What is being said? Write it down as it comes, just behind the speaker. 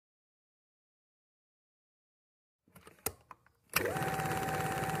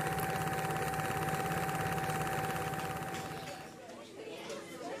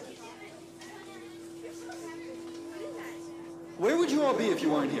all be if you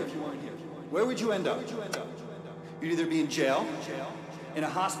weren't here? Where would you end up? You'd either be in jail, in a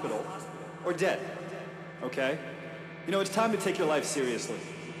hospital, or dead. Okay? You know, it's time to take your life seriously.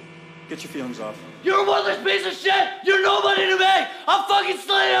 Get your feelings off. You're a worthless piece of shit! You're nobody to me! I'll fucking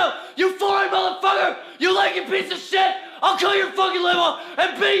slay you! You foreign motherfucker! You lanky piece of shit! I'll kill your fucking limo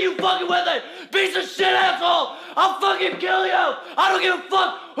and beat you fucking with it! Piece of shit asshole! I'll fucking kill you! I don't give a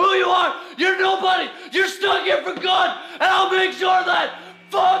fuck who you are! You're nobody! You're stuck here for good! And I'll make sure of that!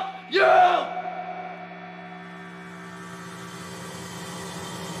 Fuck you!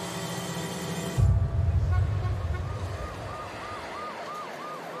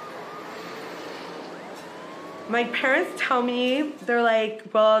 My parents tell me, they're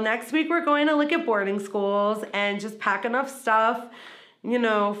like, well, next week we're going to look at boarding schools and just pack enough stuff, you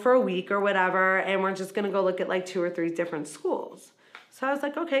know, for a week or whatever, and we're just gonna go look at like 2 or 3 different schools. So I was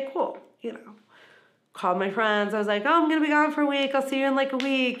like, okay, cool, you know. Called my friends, I was like, oh, I'm gonna be gone for a week, I'll see you in like a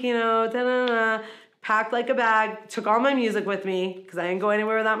week, you know, da-da-da. Packed like a bag, took all my music with me, because I didn't go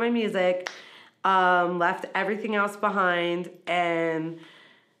anywhere without my music, left everything else behind, and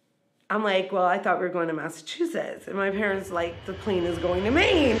I'm like, well, I thought we were going to Massachusetts. And my parents like, the plane is going to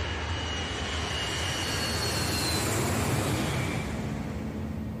Maine.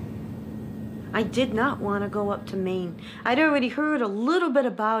 I did not want to go up to Maine. I'd already heard a little bit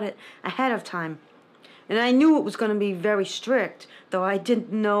about it ahead of time. And I knew it was going to be very strict, though I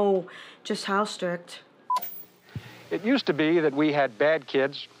didn't know just how strict. It used to be that we had bad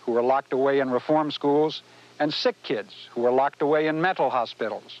kids who were locked away in reform schools and sick kids who were locked away in mental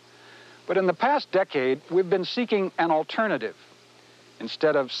hospitals. But in the past decade, we've been seeking an alternative.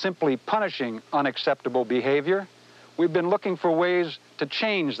 Instead of simply punishing unacceptable behavior, we've been looking for ways to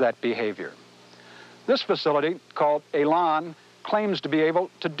change that behavior. This facility, called Elan, claims to be able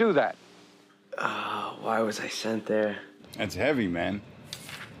to do that. Why was I sent there? That's heavy, man.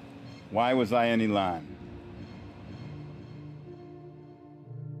 Why was I in Elan?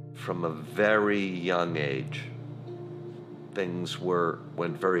 From a very young age, things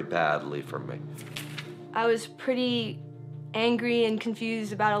went very badly for me. I was pretty angry and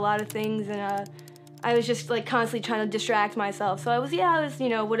confused about a lot of things, and I was just like constantly trying to distract myself. So I was, you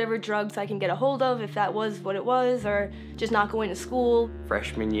know, whatever drugs I can get a hold of, if that was what it was, or just not going to school.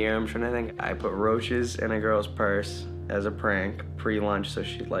 Freshman year, I'm trying to think, I put roaches in a girl's purse as a prank, pre-lunch, so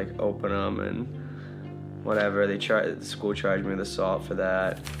she'd like open them and whatever. The school charged me with assault for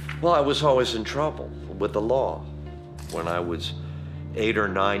that. Well, I was always in trouble with the law. When I was 8 or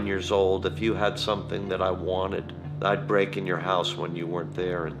 9 years old, if you had something that I wanted, I'd break in your house when you weren't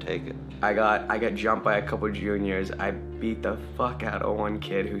there and take it. I got jumped by a couple juniors. I beat the fuck out of one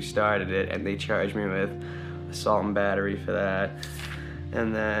kid who started it, and they charged me with assault and battery for that.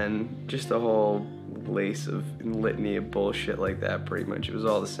 And then just a whole lace of litany of bullshit like that, pretty much. It was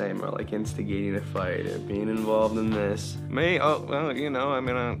all the same, or like instigating a fight, or being involved in this. Me? Oh, well, you know, I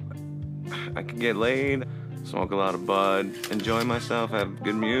mean, I could get laid, smoke a lot of bud, enjoy myself, have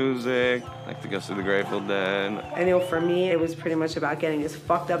good music, like to go see the Grateful Dead. I know for me, it was pretty much about getting as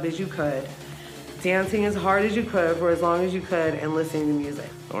fucked up as you could, dancing as hard as you could for as long as you could, and listening to music.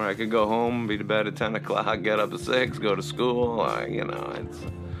 Or I could go home, be to bed at 10 o'clock, get up at 6, go to school. You know,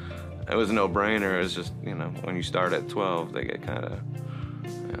 it was a no-brainer. It was just, you know, when you start at 12, they get kind of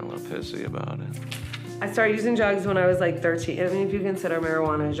a little pissy about it. I started using drugs when I was like 13. I mean, if you consider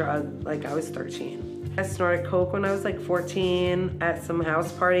marijuana a drug, like I was 13. I snorted coke when I was like 14 at some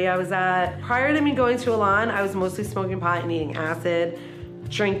house party I was at. Prior to me going to Elan, I was mostly smoking pot and eating acid,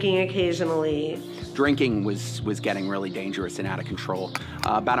 drinking occasionally. Drinking was getting really dangerous and out of control.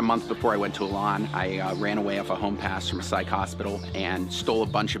 About a month before I went to Elan, I ran away off a home pass from a psych hospital and stole a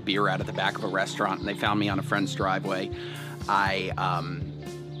bunch of beer out of the back of a restaurant, and they found me on a friend's driveway.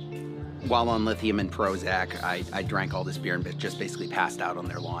 While on lithium and Prozac, I drank all this beer and just basically passed out on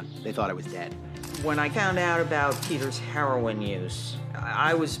their lawn. They thought I was dead. When I found out about Peter's heroin use,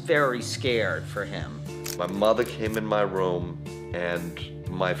 I was very scared for him. My mother came in my room, and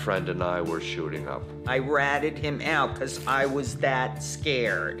my friend and I were shooting up. I ratted him out because I was that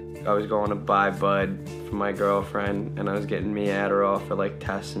scared. I was going to buy bud for my girlfriend, and I was getting me Adderall for like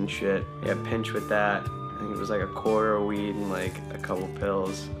tests and shit. I got pinched with that. I think it was like a quarter of weed and like a couple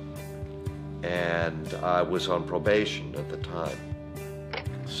pills. And I was on probation at the time.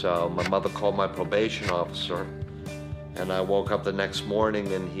 So my mother called my probation officer, and I woke up the next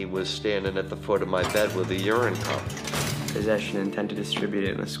morning and he was standing at the foot of my bed with a urine cup. Possession, intent to distribute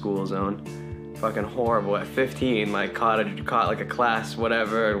it in a school zone. Fucking horrible. At 15, like caught like a class,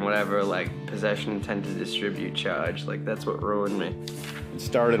 whatever, and whatever, like possession, intent to distribute charge. Like that's what ruined me. It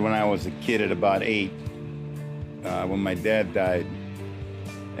started when I was a kid at about 8. When my dad died,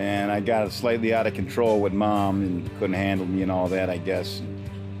 And I got slightly out of control with Mom and couldn't handle me and all that, I guess.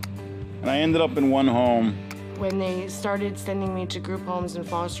 And I ended up in one home. When they started sending me to group homes and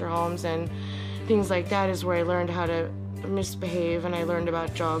foster homes and things like that is where I learned how to misbehave, and I learned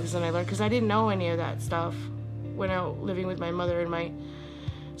about drugs, and I learned, because I didn't know any of that stuff when I was living with my mother and my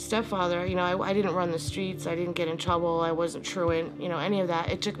stepfather. You know, I didn't run the streets, I didn't get in trouble, I wasn't truant, you know, any of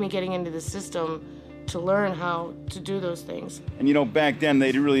that. It took me getting into the system to learn how to do those things. And you know, back then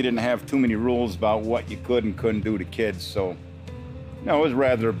they really didn't have too many rules about what you could and couldn't do to kids, so, you know, it was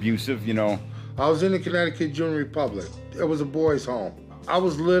rather abusive, you know. I was in the Connecticut Junior Republic. It was a boys' home. I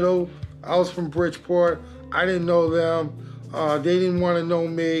was little, I was from Bridgeport, I didn't know them, they didn't want to know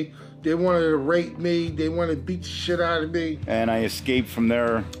me, they wanted to rape me, they wanted to beat the shit out of me. And I escaped from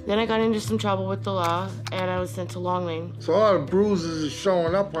there. Then I got into some trouble with the law, and I was sent to Longling. So all the bruises are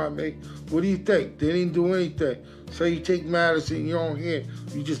showing up on me. What do you think? They didn't do anything. So you take matters in your own hand,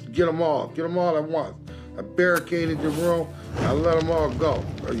 you just get them all at once. I barricaded the room, I let them all go,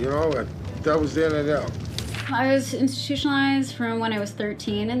 you know, and that was the end of them. I was institutionalized from when I was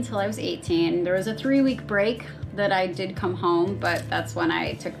 13 until I was 18. There was a 3-week break that I did come home, but that's when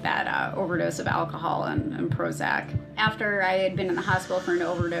I took that overdose of alcohol and Prozac. After I had been in the hospital for an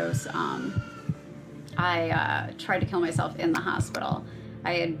overdose, I tried to kill myself in the hospital.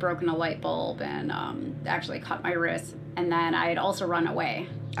 I had broken a light bulb and actually cut my wrist, and then I had also run away.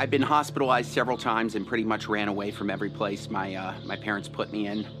 I've been hospitalized several times and pretty much ran away from every place my parents put me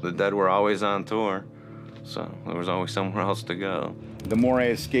in. The Dead were always on tour, so there was always somewhere else to go. The more I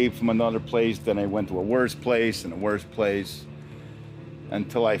escaped from another place, then I went to a worse place and a worse place,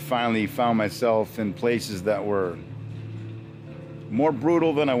 until I finally found myself in places that were more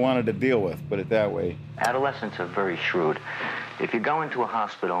brutal than I wanted to deal with, put it that way. Adolescents are very shrewd. If you go into a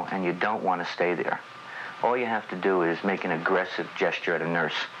hospital and you don't want to stay there, all you have to do is make an aggressive gesture at a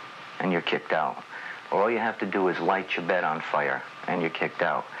nurse, and you're kicked out. Or all you have to do is light your bed on fire, and you're kicked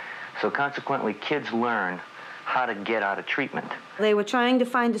out. So consequently, kids learn how to get out of treatment. They were trying to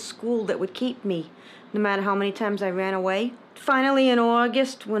find a school that would keep me, no matter how many times I ran away. Finally, in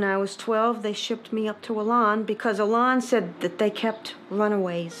August, when I was 12, they shipped me up to Elan because Elan said that they kept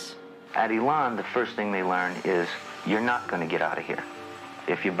runaways. At Elan, the first thing they learn is you're not going to get out of here.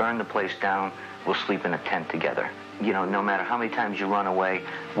 If you burn the place down, we'll sleep in a tent together. You know, no matter how many times you run away,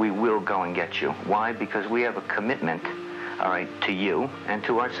 we will go and get you. Why? Because we have a commitment, all right, to you and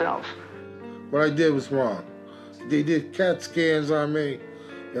to ourselves. What I did was wrong. They did CAT scans on me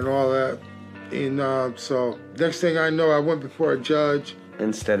and all that. And so next thing I know, I went before a judge.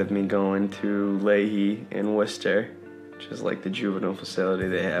 Instead of me going to Leahy in Worcester, which is like the juvenile facility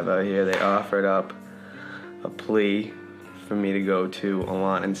they have out here, they offered up a plea for me to go to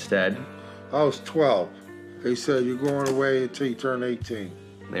Elan instead. I was 12. They said, you're going away until you turn 18.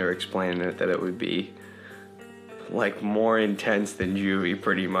 They were explaining it that it would be like more intense than juvie,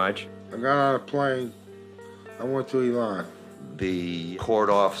 pretty much. I got on a plane. I went to Elan. The court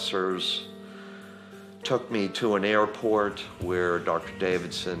officers took me to an airport where Dr.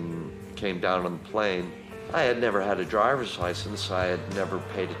 Davidson came down on the plane. I had never had a driver's license. I had never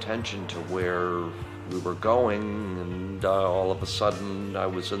paid attention to where we were going, and all of a sudden I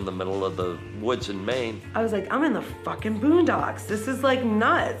was in the middle of the woods in Maine. I was like, I'm in the fucking boondocks. This is like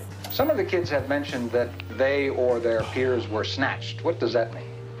nuts. Some of the kids have mentioned that they or their peers were snatched. What does that mean?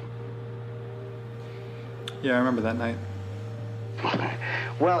 Yeah, I remember that night.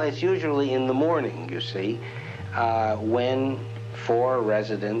 Well, it's usually in the morning, you see, when 4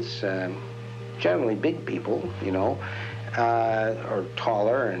 residents, generally big people, you know, or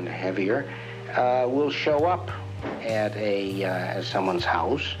taller and heavier, will show up at someone's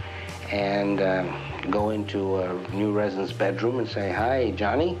house and go into a new resident's bedroom and say, "Hi,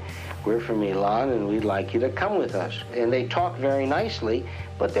 Johnny, we're from Elan and we'd like you to come with us." And they talk very nicely,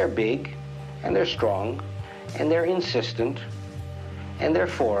 but they're big and they're strong and they're insistent and there are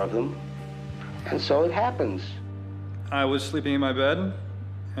 4 of them, and so it happens. I was sleeping in my bed,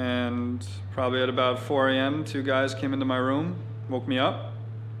 and probably at about 4 a.m., 2 guys came into my room, woke me up.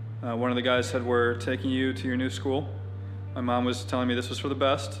 One of the guys said, "We're taking you to your new school." My mom was telling me this was for the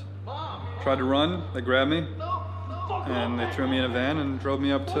best. Tried to run, they grabbed me, and they threw me in a van and drove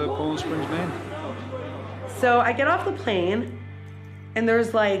me up to Poland Springs, Maine. So I get off the plane, and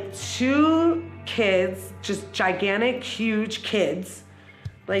there's like 2 kids, just gigantic, huge kids,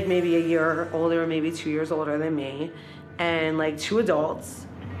 like maybe a year older, maybe 2 years older than me, and like 2 adults.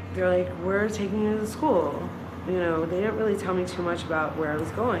 They're like, "We're taking you to school." You know, they didn't really tell me too much about where I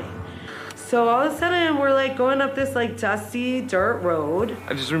was going. So all of a sudden, we're like going up this like dusty dirt road.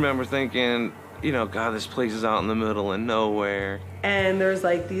 I just remember thinking, you know, God, this place is out in the middle of nowhere. And there's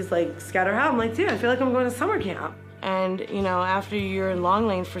like these like scattered out. I'm like, dude, I feel like I'm going to summer camp. And, you know, after you're in Long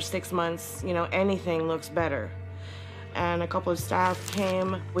Lane for 6 months, you know, anything looks better. And a couple of staff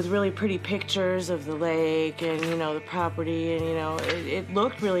came with really pretty pictures of the lake and, you know, the property, and, you know, it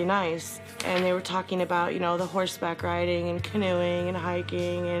looked really nice. And they were talking about, you know, the horseback riding and canoeing and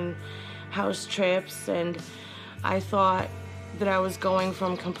hiking and house trips. And I thought that I was going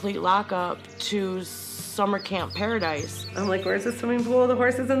from complete lockup to summer camp paradise. I'm like, where's the swimming pool, the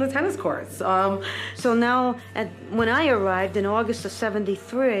horses, and the tennis courts? So now, when I arrived in August of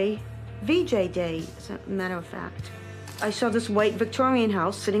 '73, VJ Day, as a matter of fact, I saw this white Victorian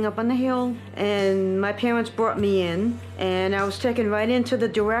house sitting up on the hill, and my parents brought me in, and I was taken right into the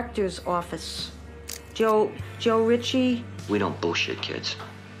director's office. Joe Ritchie. We don't bullshit kids.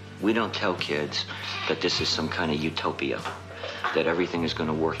 We don't tell kids that this is some kind of utopia, that everything is going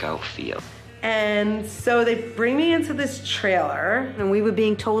to work out for you. And so they bring me into this trailer. And we were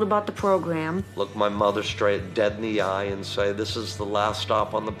being told about the program. Look my mother straight dead in the eye and say, this is the last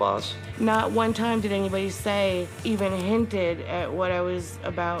stop on the bus. Not one time did anybody say, even hinted at what I was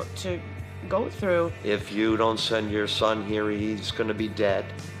about to go through. If you don't send your son here, he's going to be dead.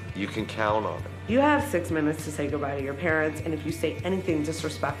 You can count on it. You have 6 minutes to say goodbye to your parents, and if you say anything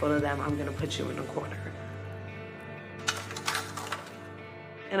disrespectful to them, I'm gonna put you in a corner.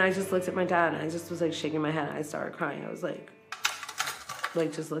 And I just looked at my dad, and I just was like shaking my head, and I started crying. I was like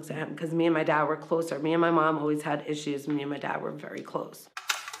just looked at him, because me and my dad were closer. Me and my mom always had issues, and me and my dad were very close.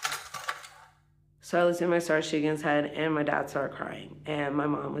 So I looked at him, I started shaking his head, and my dad started crying. And my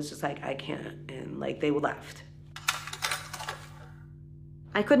mom was just like, I can't, and like they left.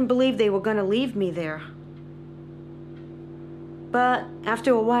 I couldn't believe they were gonna leave me there. But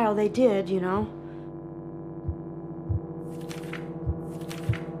after a while, they did, you know.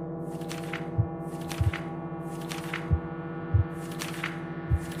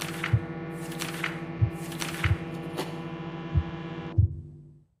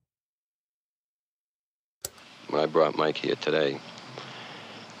 When I brought Mike here today,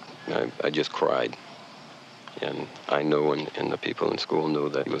 I just cried. And I knew, and the people in school knew,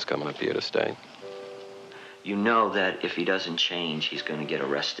 that he was coming up here to stay. You know that if he doesn't change, he's going to get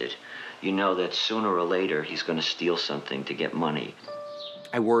arrested. You know that sooner or later, he's going to steal something to get money.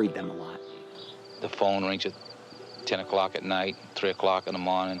 I worried them a lot. The phone rings at 10 o'clock at night, 3 o'clock in the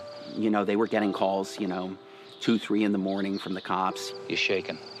morning. You know, they were getting calls, 2, 3 in the morning from the cops. You're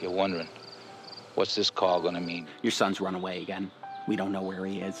shaking. You're wondering, what's this call going to mean? Your son's run away again. We don't know where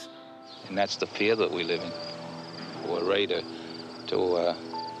he is. And that's the fear that we live in. We're ready to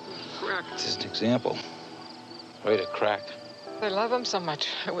crack. This is an example. Ready to crack. I love him so much.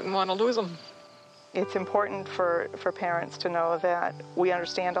 I wouldn't want to lose him. It's important for parents to know that we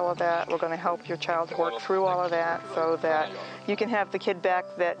understand all of that. We're going to help your child work through all of that so that you can have the kid back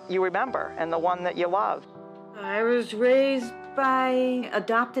that you remember and the one that you love. I was raised by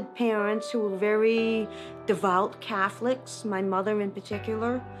adopted parents who were very devout Catholics, my mother in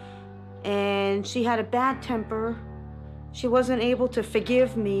particular. And she had a bad temper. She wasn't able to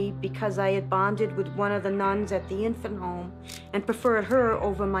forgive me because I had bonded with one of the nuns at the infant home and preferred her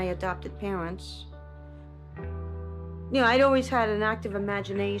over my adopted parents. I'd always had an active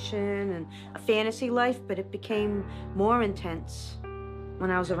imagination and a fantasy life, but it became more intense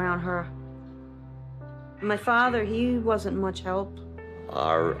when I was around her. My father, he wasn't much help.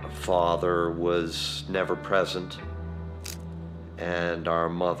 Our father was never present, and our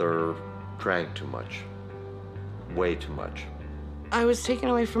mother drank too much, way too much. I was taken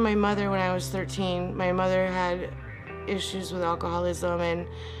away from my mother when I was 13. My mother had issues with alcoholism, and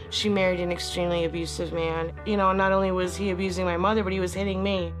she married an extremely abusive man. Not only was he abusing my mother, but he was hitting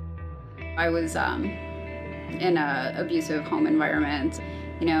me. I was in an abusive home environment.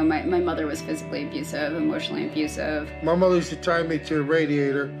 My mother was physically abusive, emotionally abusive. My mother used to tie me to the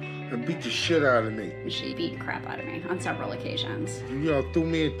radiator and beat the shit out of me. She beat crap out of me on several occasions. Threw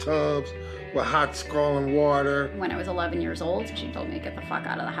me in tubs with hot scalding water. When I was 11 years old, she told me to get the fuck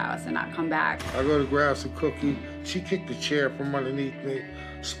out of the house and not come back. I go to grab some cookies. She kicked the chair from underneath me,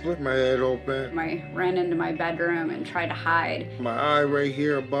 split my head open. I ran into my bedroom and tried to hide. My eye right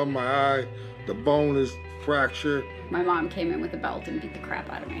here above my eye, the bone is fractured. My mom came in with a belt and beat the crap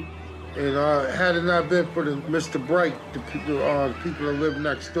out of me. And had it not been for Mr. Bright, the people that live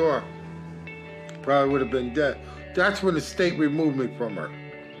next door, probably would have been dead. That's when the state removed me from her.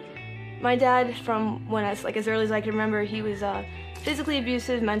 My dad, from when I was as early as I can remember, he was physically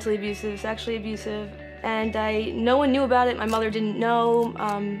abusive, mentally abusive, sexually abusive, and no one knew about it. My mother didn't know.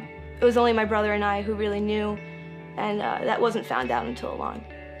 It was only my brother and I who really knew, and that wasn't found out until Elan.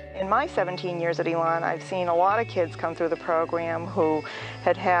 In my 17 years at Elan, I've seen a lot of kids come through the program who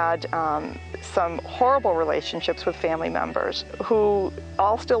had some horrible relationships with family members, who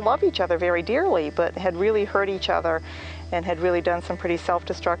all still love each other very dearly, but had really hurt each other and had really done some pretty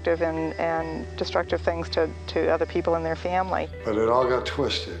self-destructive and destructive things to other people in their family. But it all got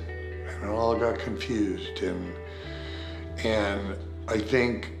twisted, and it all got confused, and I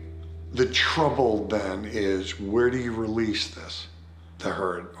think the trouble then is, where do you release this? The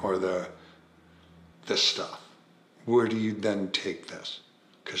hurt or this stuff. Where do you then take this?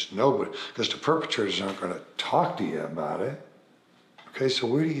 Because the perpetrators aren't going to talk to you about it. Okay, so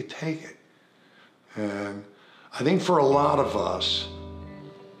where do you take it? And I think for a lot of us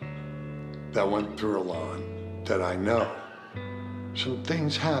that went through Elan, that I know, some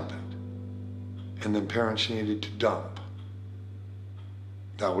things happened, and then parents needed to dump.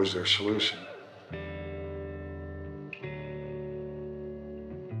 That was their solution.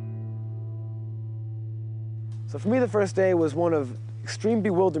 So for me, the first day was one of extreme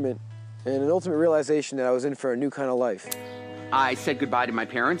bewilderment and an ultimate realization that I was in for a new kind of life. I said goodbye to my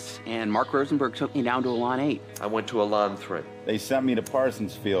parents, and Mark Rosenberg took me down to Elan 8. I went to Elan 3. They sent me to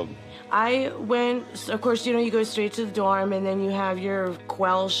Parsonsfield. I went, of course, you know, you go straight to the dorm, and then you have your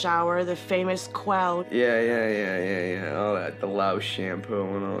qu'elle shower, the famous qu'elle. Yeah. All that, the louse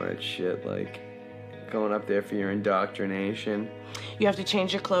shampoo and all that shit, like going up there for your indoctrination. You have to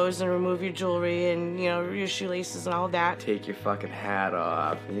change your clothes and remove your jewelry and, you know, your shoelaces and all that. Take your fucking hat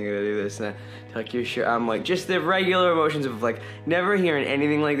off, and you're gonna do this and that. Tuck your shirt. I'm like, just the regular emotions of like, never hearing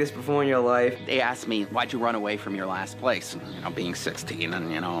anything like this before in your life. They asked me, why'd you run away from your last place? And, you know, being 16,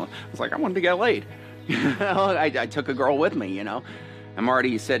 and, you know, I was like, I wanted to get laid. I took a girl with me, you know. And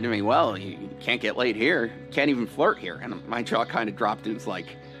Marty said to me, well, you can't get laid here. Can't even flirt here. And my jaw kind of dropped. It was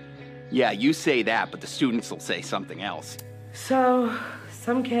like, yeah, you say that, but the students will say something else. So,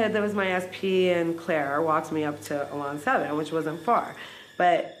 some kid that was my SP and Claire walks me up to Elan 7, which wasn't far.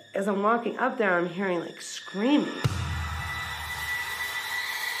 But as I'm walking up there, I'm hearing like screaming.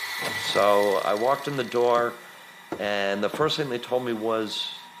 So I walked in the door, and the first thing they told me was,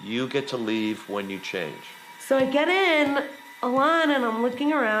 you get to leave when you change. So I get in Elan and I'm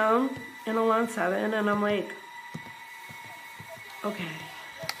looking around in Elan 7 and I'm like, okay.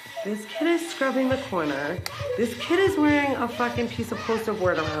 This kid is scrubbing the corner. This kid is wearing a fucking piece of poster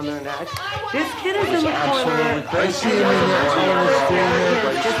board around their neck. This kid is in the corner. I see him in there telling the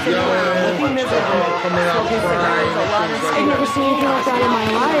students, just sitting around looking miserable. I've never seen anything like that in my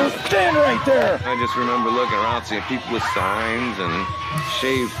life. Stand right there! I just remember looking around, seeing people with signs and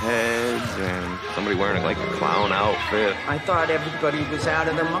shaved heads and somebody wearing like a clown outfit. I thought everybody was out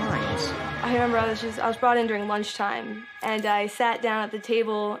of their minds. I remember I was brought in during lunchtime, and I sat down at the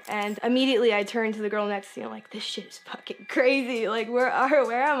table, and immediately I turned to the girl next to me, like, this shit is fucking crazy. Like, where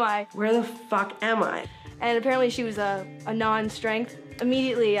am I? Where the fuck am I? And apparently she was a non-strength.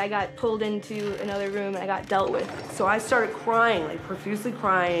 Immediately I got pulled into another room and I got dealt with. So I started crying, like profusely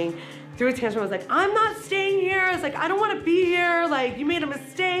crying. Threw a tantrum. I was like, I'm not staying here. I was like, I don't want to be here. Like, you made a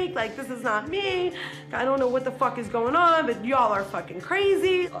mistake. Like, this is not me. I don't know what the fuck is going on, but y'all are fucking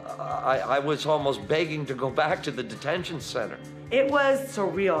crazy. I was almost begging to go back to the detention center. It was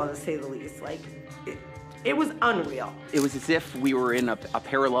surreal, to say the least. Like, it was unreal. It was as if we were in a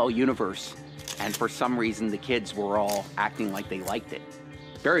parallel universe, and for some reason the kids were all acting like they liked it.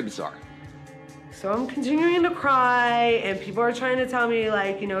 Very bizarre. So I'm continuing to cry, and people are trying to tell me,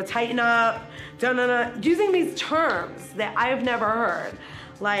 like, you know, tighten up, using these terms that I've never heard.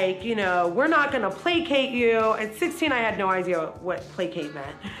 Like, you know, we're not gonna placate you. At 16, I had no idea what placate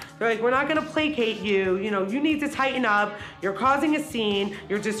meant. They're like, we're not gonna placate you. You know, you need to tighten up. You're causing a scene.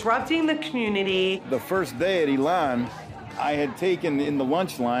 You're disrupting the community. The first day at Elan, I had taken in the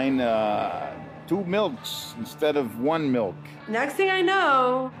lunch line 2 milks instead of 1 milk. Next thing I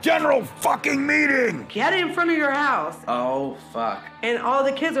know, general fucking meeting! Get in front of your house. Oh, fuck. And all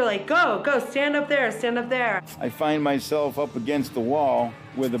the kids are like, go, stand up there, stand up there. I find myself up against the wall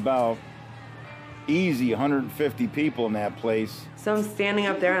with about easy 150 people in that place. So I'm standing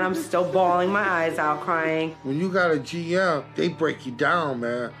up there and I'm still bawling my eyes out, crying. When you got a GM, they break you down,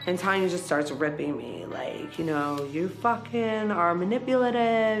 man. And Tanya just starts ripping me, like, you know, you fucking are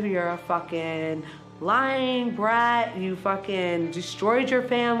manipulative, you're a fucking lying brat, you fucking destroyed your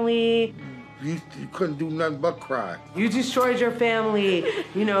family. You couldn't do nothing but cry. You destroyed your family.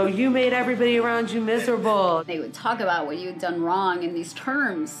 You know, you made everybody around you miserable. They would talk about what you had done wrong in these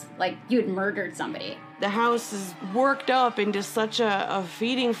terms, like you had murdered somebody. The house is worked up into such a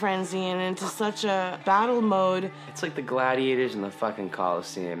feeding frenzy and into such a battle mode. It's like the gladiators in the fucking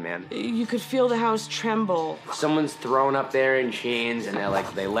Coliseum, man. You could feel the house tremble. Someone's thrown up there in chains and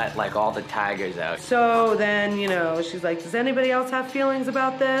they let like all the tigers out. So then, you know, she's like, does anybody else have feelings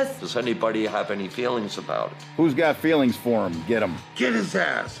about this? Does anybody have any feelings about it? Who's got feelings for him? Get him. Get his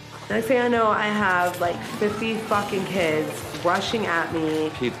ass. Next thing I know, I have like 50 fucking kids rushing at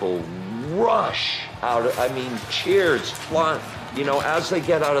me. People rush out of, I mean, chairs flying. You know, as they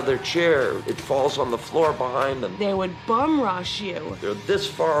get out of their chair, it falls on the floor behind them. They would bum rush you. They're this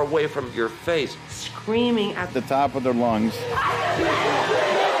far away from your face. Screaming at the top of their lungs.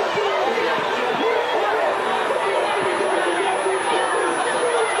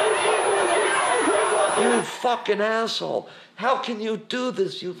 You fucking asshole. How can you do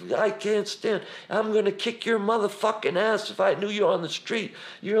this? I can't stand. I'm gonna kick your motherfucking ass if I knew you on the street.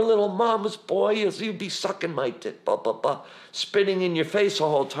 You're a little mama's boy. You'd be sucking my dick, blah, blah, blah. Spitting in your face the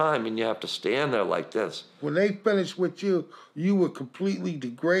whole time, and you have to stand there like this. When they finished with you, you were completely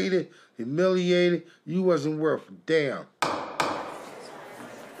degraded, humiliated. You wasn't worth a damn.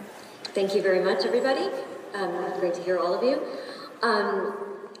 Thank you very much, everybody. Great to hear all of you.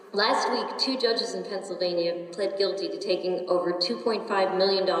 Last week, 2 judges in Pennsylvania pled guilty to taking over $2.5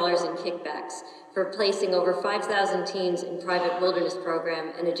 million in kickbacks for placing over 5,000 teens in private wilderness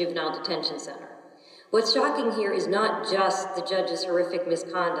program and a juvenile detention center. What's shocking here is not just the judge's horrific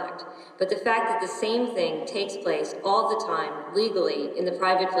misconduct, but the fact that the same thing takes place all the time, legally, in the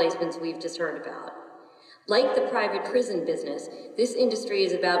private placements we've just heard about. Like the private prison business, this industry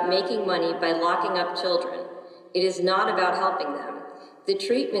is about making money by locking up children. It is not about helping them. The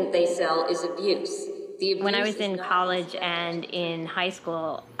treatment they sell is abuse. When I was in college and in high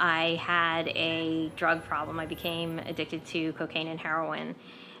school, I had a drug problem. I became addicted to cocaine and heroin.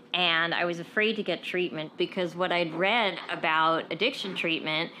 And I was afraid to get treatment because what I'd read about addiction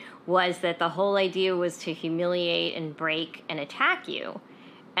treatment was that the whole idea was to humiliate and break and attack you.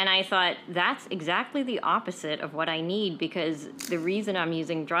 And I thought, that's exactly the opposite of what I need, because the reason I'm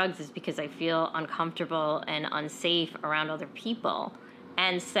using drugs is because I feel uncomfortable and unsafe around other people.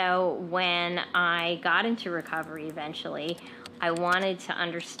 And so when I got into recovery eventually, I wanted to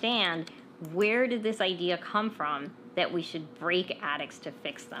understand, where did this idea come from that we should break addicts to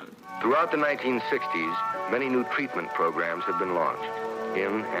fix them? Throughout the 1960s, many new treatment programs have been launched,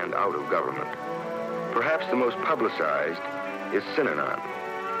 in and out of government. Perhaps the most publicized is Synanon,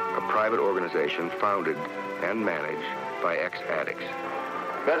 a private organization founded and managed by ex-addicts.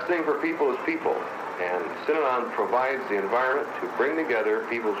 Best thing for people is people, and Synanon provides the environment to bring together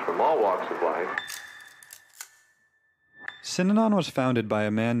peoples from all walks of life. Synanon was founded by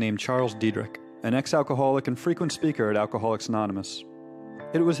a man named Charles Diedrich, an ex-alcoholic and frequent speaker at Alcoholics Anonymous.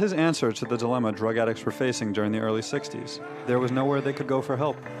 It was his answer to the dilemma drug addicts were facing during the early 60s. There was nowhere they could go for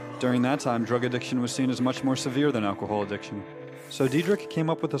help. During that time, drug addiction was seen as much more severe than alcohol addiction. So Diedrich came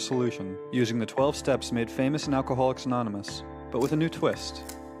up with a solution, using the 12 steps made famous in Alcoholics Anonymous, but with a new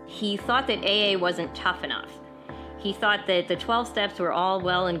twist. He thought that AA wasn't tough enough. He thought that the 12 steps were all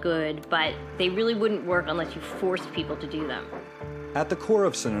well and good, but they really wouldn't work unless you forced people to do them. At the core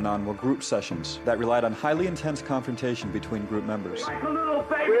of Synanon were group sessions that relied on highly intense confrontation between group members. Like a little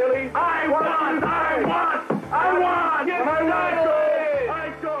baby. Really? I want!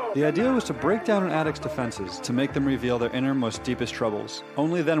 The idea was to break down an addict's defenses to make them reveal their innermost, deepest troubles.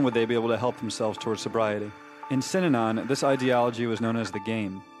 Only then would they be able to help themselves towards sobriety. In Synanon, this ideology was known as the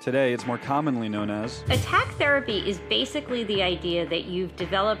game. Today, it's more commonly known as... Attack therapy is basically the idea that you've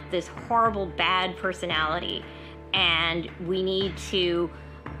developed this horrible, bad personality, and we need to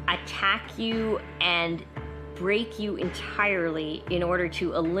attack you and break you entirely in order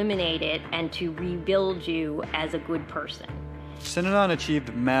to eliminate it and to rebuild you as a good person. Synanon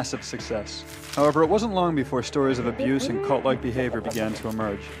achieved massive success. However, it wasn't long before stories of abuse and cult-like behavior began to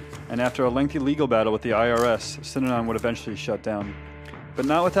emerge. And after a lengthy legal battle with the IRS, Synanon would eventually shut down. But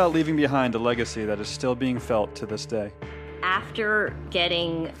not without leaving behind a legacy that is still being felt to this day. After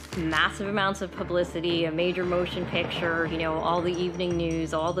getting massive amounts of publicity, a major motion picture, all the evening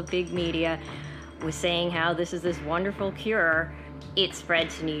news, all the big media was saying how this is this wonderful cure, it spread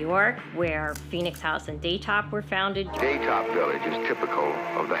to New York, where Phoenix House and Daytop were founded. Daytop Village is typical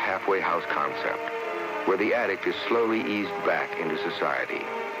of the halfway house concept, where the addict is slowly eased back into society,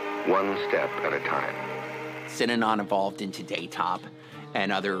 one step at a time. Synanon evolved into Daytop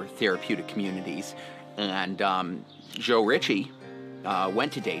and other therapeutic communities, and Joe Ritchie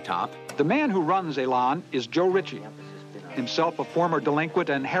went to Daytop. The man who runs Elan is Joe Ritchie, himself a former delinquent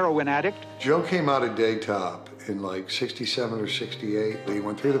and heroin addict. Joe came out of Daytop in like 67 or 68. He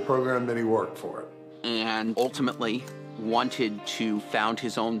went through the program, then he worked for it. and ultimately wanted to found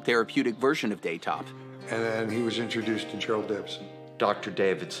his own therapeutic version of Daytop. And then he was introduced to Gerald Davidson. Dr.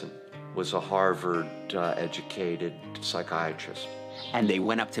 Davidson was a Harvard-educated psychiatrist. And they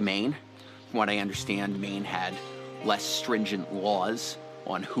went up to Maine. From what I understand, Maine had less stringent laws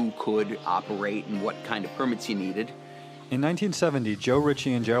on who could operate and what kind of permits you needed. In 1970, Joe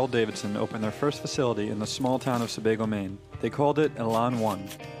Ritchie and Gerald Davidson opened their first facility in the small town of Sebago, Maine. They called it Elan 1.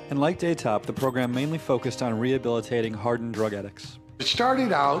 And like Daytop, the program mainly focused on rehabilitating hardened drug addicts. It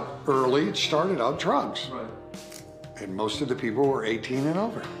started out early, it started out drugs. Right. And most of the people were 18 and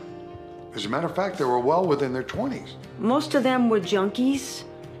over. As a matter of fact, they were well within their 20s. Most of them were junkies,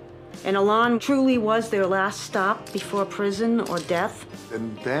 and Elan truly was their last stop before prison or death.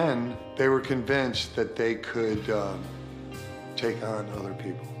 And then they were convinced that they could take on other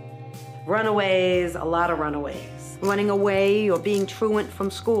people. Runaways, a lot of runaways. Running away or being truant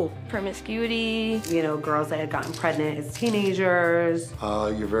from school. Promiscuity. You know, girls that had gotten pregnant as teenagers.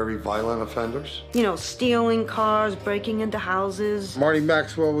 You're very violent offenders. You know, stealing cars, breaking into houses. Marty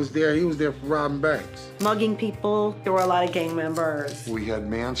Maxwell was there. He was there for robbing banks. Mugging people. There were a lot of gang members. We had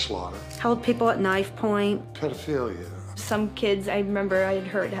manslaughter. Held people at knife point. Pedophilia. Some kids I remember I had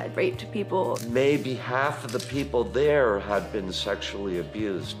heard had raped people. Maybe half of the people there had been sexually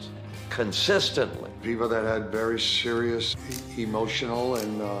abused consistently. People that had very serious emotional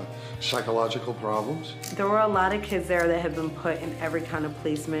and psychological problems. There were a lot of kids there that had been put in every kind of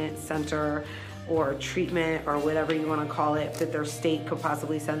placement center or treatment or whatever you want to call it that their state could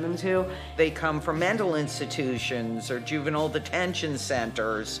possibly send them to. They come from mental institutions or juvenile detention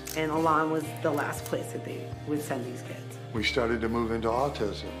centers. And Elan was the last place that they would send these kids. We started to move into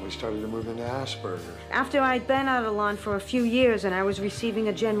autism. We started to move into Asperger's. After I'd been at Elan for a few years and I was receiving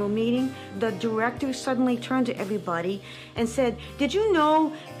a general meeting, the director suddenly turned to everybody and said, "Did you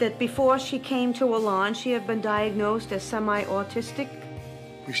know that before she came to Elan, she had been diagnosed as semi-autistic?"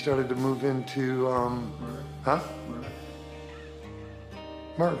 We started to move into,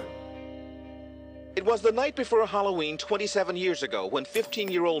 Murder. It was the night before Halloween 27 years ago when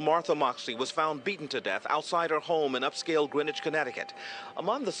 15-year-old Martha Moxley was found beaten to death outside her home in upscale Greenwich, Connecticut.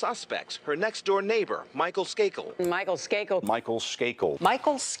 Among the suspects, her next-door neighbor, Michael Skakel. Michael Skakel. Michael Skakel.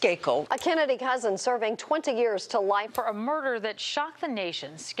 Michael Skakel. A Kennedy cousin serving 20 years to life for a murder that shocked the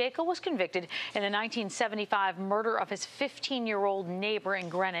nation. Skakel was convicted in the 1975 murder of his 15-year-old neighbor in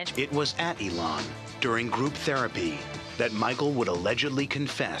Greenwich. It was at Elan, during group therapy, that Michael would allegedly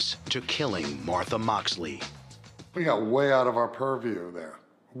confess to killing Martha Moxley. We got way out of our purview there.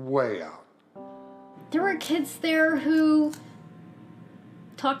 Way out. There were kids there who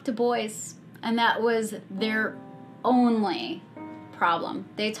talked to boys, and that was their only problem.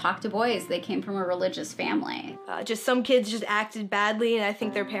 They talked to boys. They came from a religious family. Just some kids just acted badly, and I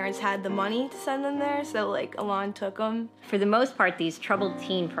think their parents had the money to send them there, so like Elan took them. For the most part, these troubled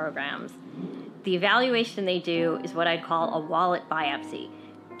teen programs, the evaluation they do is what I'd call a wallet biopsy.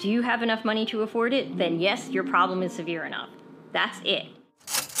 Do you have enough money to afford it? Then yes, your problem is severe enough. That's it.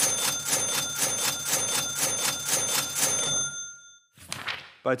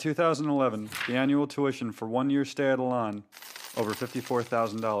 By 2011, the annual tuition for 1 year stay at Elan, over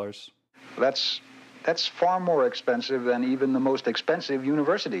 $54,000. That's far more expensive than even the most expensive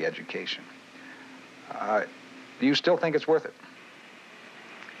university education. Do you still think it's worth it?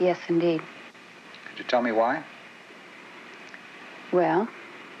 Yes, indeed. Could you tell me why? Well,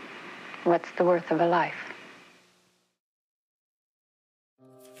 what's the worth of a life?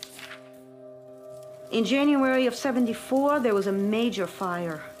 In January of '74, there was a major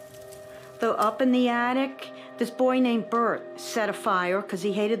fire. Though up in the attic, this boy named Bert set a fire because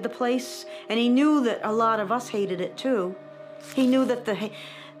he hated the place, and he knew that a lot of us hated it too. He knew that the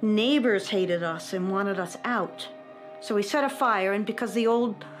neighbors hated us and wanted us out. So he set a fire, and because the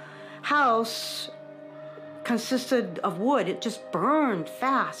old house consisted of wood, it just burned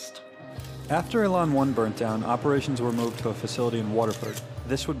fast. After Elan 1 burnt down, operations were moved to a facility in Waterford.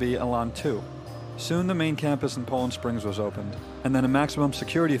 This would be Elan 2. Soon the main campus in Poland Springs was opened, and then a maximum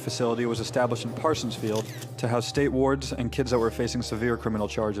security facility was established in Parsonsfield to house state wards and kids that were facing severe criminal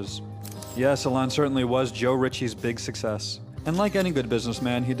charges. Yes, Elan certainly was Joe Ritchie's big success. And like any good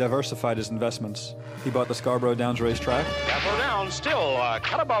businessman, he diversified his investments. He bought the Scarborough Downs racetrack. Scarborough Downs still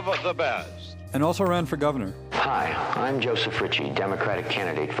cut above the best. And also ran for governor. Hi, I'm Joseph Ritchie, Democratic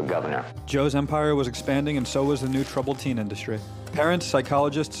candidate for governor. Joe's empire was expanding, and so was the new troubled teen industry. Parents,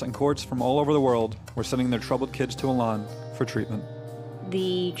 psychologists, and courts from all over the world were sending their troubled kids to Elan for treatment.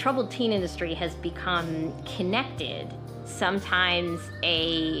 The troubled teen industry has become connected, sometimes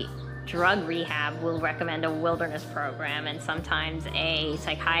a drug rehab will recommend a wilderness program, and sometimes a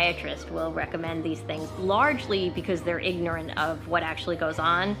psychiatrist will recommend these things, largely because they're ignorant of what actually goes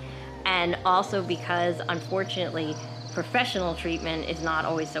on, and also because, unfortunately, professional treatment is not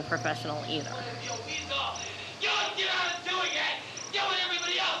always so professional either.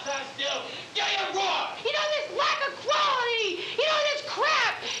 You know, this lack of quality, you know, this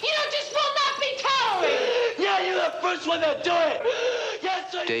crap, you know, just will not be tolerated. Yeah, you're the first one to do it.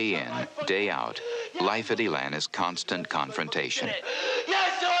 Yes, sir. Day in, day out, life at Elan is constant confrontation.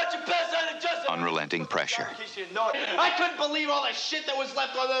 Yes, sir, it's your best unadjusted. Unrelenting pressure. I couldn't believe all the shit that was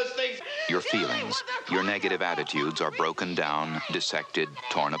left on those things. Your feelings, your negative attitudes are broken down, dissected,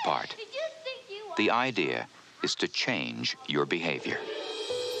 torn apart. The idea is to change your behavior.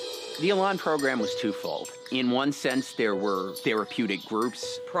 The Elan program was twofold. In one sense, there were therapeutic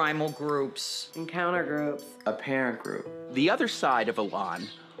groups, primal groups, encounter groups, a parent group. The other side of Elan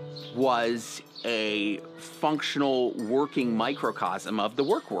was a functional working microcosm of the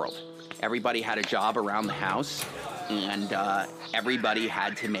work world. Everybody had a job around the house, and everybody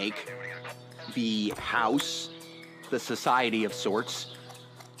had to make the house, the society of sorts,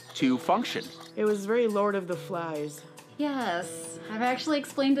 to function. It was very Lord of the Flies. Yes, I've actually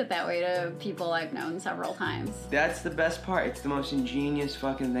explained it that way to people I've known several times. That's the best part. It's the most ingenious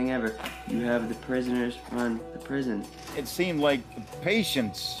fucking thing ever. You have the prisoners run the prison. It seemed like the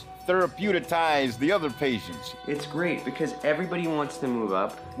patients therapeutized the other patients. It's great because everybody wants to move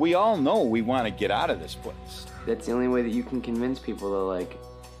up. We all know we want to get out of this place. That's the only way that you can convince people to, like,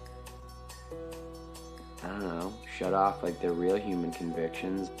 I don't know, shut off like their real human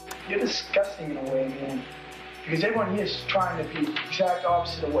convictions. You're disgusting in a way, man. Because everyone here is trying to be the exact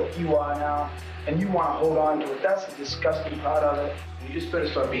opposite of what you are now, and you want to hold on to it. That's the disgusting part of it. You just better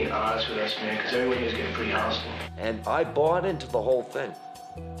start being honest with us, man, because everyone here is getting pretty hostile. And I bought into the whole thing.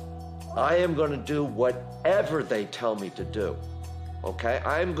 I am going to do whatever they tell me to do, okay?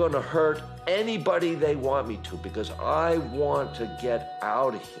 I'm going to hurt anybody they want me to because I want to get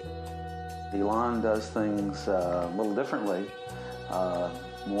out of here. Elan does things a little differently,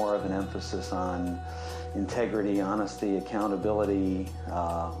 more of an emphasis on integrity, honesty, accountability,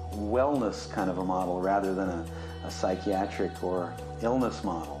 wellness kind of a model rather than a psychiatric or illness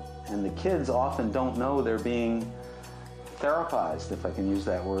model. And the kids often don't know they're being therapized, if I can use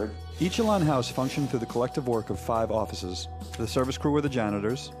that word. Each Elan house functioned through the collective work of 5 offices. The service crew were the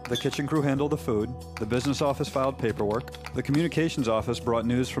janitors, the kitchen crew handled the food, the business office filed paperwork, the communications office brought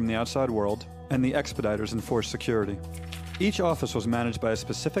news from the outside world, and the expediters enforced security. Each office was managed by a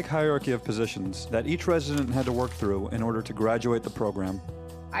specific hierarchy of positions that each resident had to work through in order to graduate the program.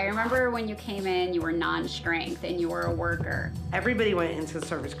 I remember when you came in, you were non-strength and you were a worker. Everybody went into the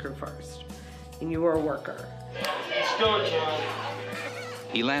service crew first, and you were a worker. Let's go, John.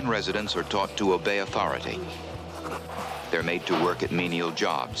 Elan residents are taught to obey authority. They're made to work at menial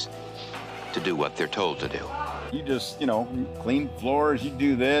jobs, to do what they're told to do. You just, you know, clean floors, you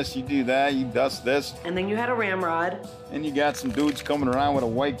do this, you do that, you dust this. And then you had a ramrod. And you got some dudes coming around with a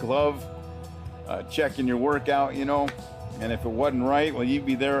white glove, checking your workout, you know. And if it wasn't right, well, you'd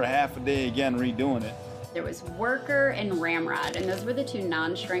be there a half a day again redoing it. There was worker and ramrod, and those were the 2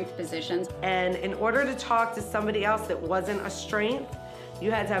 non-strength positions. And in order to talk to somebody else that wasn't a strength,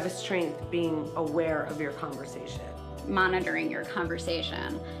 you had to have a strength being aware of your conversation. Monitoring your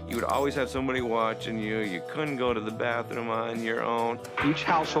conversation. You would always have somebody watching you. You couldn't go to the bathroom on your own. Each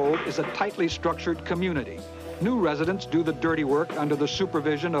household is a tightly structured community. New residents do the dirty work under the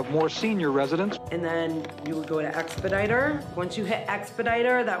supervision of more senior residents. And then you would go to expediter. Once you hit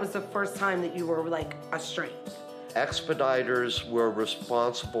expediter, that was the first time that you were like a strength. Expediters were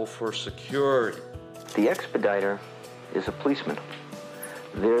responsible for security. The expediter is a policeman.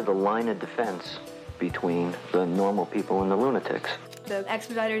 They're the line of defense between the normal people and the lunatics. The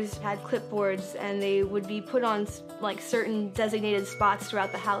expediters had clipboards and they would be put on like certain designated spots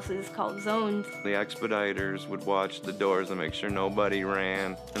throughout the houses called zones. The expediters would watch the doors and make sure nobody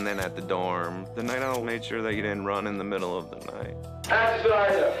ran. And then at the dorm, the night owl made sure that you didn't run in the middle of the night.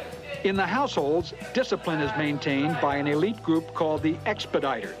 Expediter. In the households, discipline is maintained by an elite group called the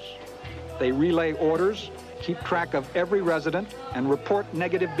expediters. They relay orders, keep track of every resident, and report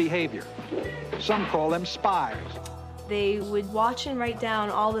negative behavior. Some call them spies. They would watch and write down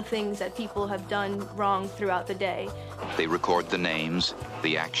all the things that people have done wrong throughout the day. They record the names,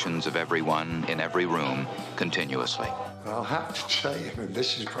 the actions of everyone in every room continuously. I'll have to tell you, and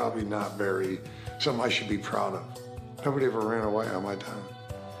this is probably not something I should be proud of. Nobody ever ran away on my time.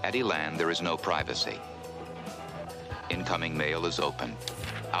 At Elan, there is no privacy. Incoming mail is open.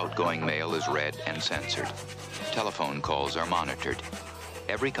 Outgoing mail is read and censored. Telephone calls are monitored.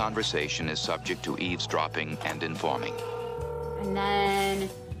 Every conversation is subject to eavesdropping and informing. And then,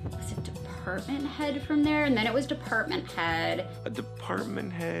 was it department head from there? And then it was department head. A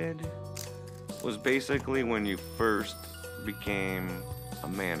department head was basically when you first became a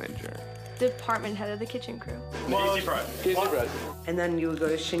manager. Department head of the kitchen crew. Easy bread. Easy bread. And then you would go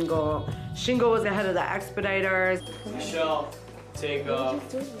to Shingle. Shingle was the head of the expediters. Michelle, take dining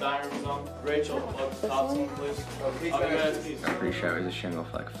room zone. Rachel, plug the top zone, please. I'm pretty sure I was a Shingle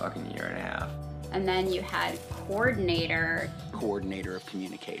for like a fucking year and a half. And then you had coordinator. Coordinator of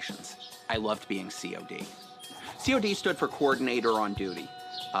communications. I loved being COD. COD stood for coordinator on duty.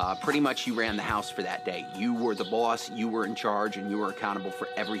 Pretty much you ran the house for that day. You were the boss, you were in charge, and you were accountable for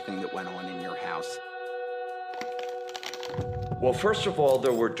everything that went on in your house. Well, first of all,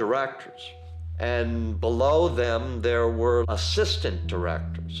 there were directors. And below them, there were assistant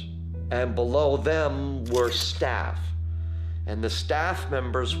directors. And below them were staff. And the staff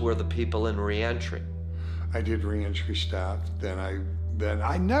members were the people in reentry. I did reentry staff. Then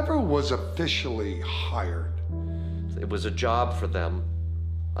I never was officially hired. It was a job for them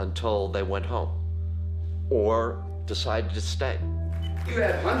until they went home or decided to stay. You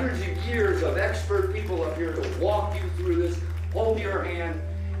have hundreds of years of expert people up here to walk you through this, hold your hand,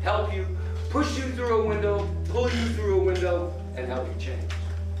 help you, push you through a window, pull you through a window, and help you change.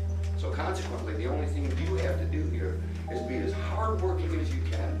 So consequently, the only thing you have to do here is be as hardworking as you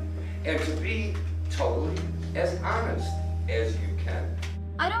can and to be totally as honest as you can.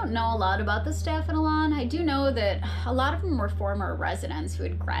 I don't know a lot about the staff at Elan. I do know that a lot of them were former residents who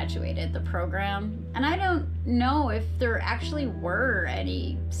had graduated the program. And I don't know if there actually were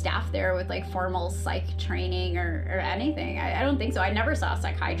any staff there with like formal psych training or anything. I don't think so. I never saw a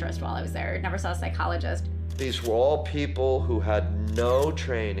psychiatrist while I was there. Never saw a psychologist. These were all people who had no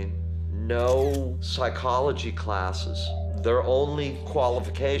training, no psychology classes. Their only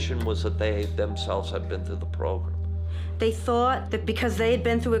qualification was that they themselves had been through the program. They thought that because they had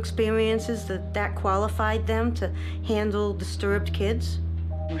been through experiences that qualified them to handle disturbed kids.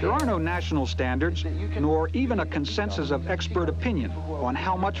 There are no national standards, nor even a consensus of expert opinion on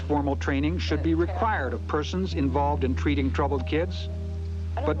how much formal training should be required of persons involved in treating troubled kids.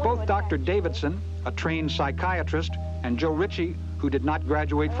 But both Dr. Davidson, a trained psychiatrist, and Joe Ritchie, who did not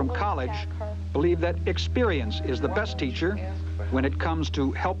graduate from college, believe that experience is the best teacher when it comes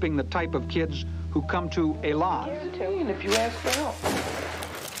to helping the type of kids who come to Elan. If you ask for help.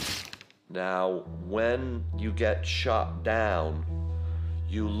 Now, when you get shot down,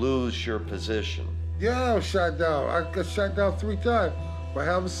 you lose your position. Yeah, I was shot down. I got shot down 3 times by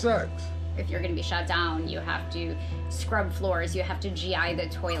having sex. If you're going to be shut down, you have to scrub floors, you have to GI the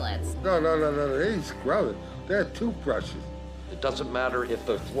toilets. No, they ain't scrubbing. They're toothbrushes. It doesn't matter if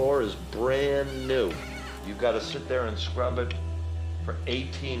the floor is brand new. You've got to sit there and scrub it for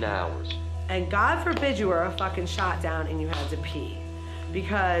 18 hours. And God forbid you were a fucking shot down and you had to pee.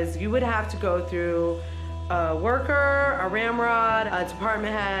 Because you would have to go through a worker, a ramrod, a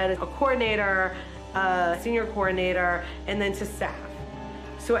department head, a coordinator, a senior coordinator, and then to staff.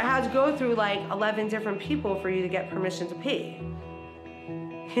 So it had to go through like 11 different people for you to get permission to pee.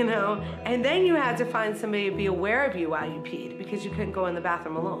 You know? And then you had to find somebody to be aware of you while you peed because you couldn't go in the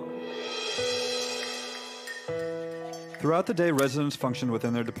bathroom alone. Throughout the day, residents functioned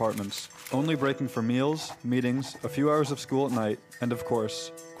within their departments, only breaking for meals, meetings, a few hours of school at night, and of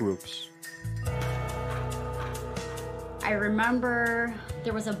course, groups. I remember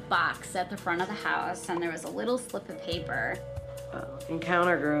there was a box at the front of the house and there was a little slip of paper.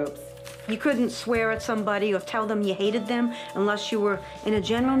 Encounter groups. You couldn't swear at somebody or tell them you hated them unless you were in a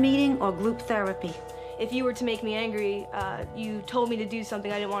general meeting or group therapy. If you were to make me angry, you told me to do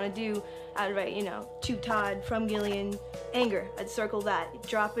something I didn't want to do, I'd write, to Todd from Gillian, anger. I'd circle that,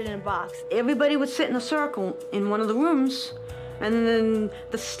 drop it in a box. Everybody would sit in a circle in one of the rooms, and then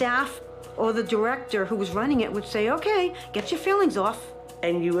the staff or the director who was running it would say, okay, get your feelings off.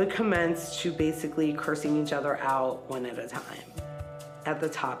 And you would commence to basically cursing each other out one at a time, at the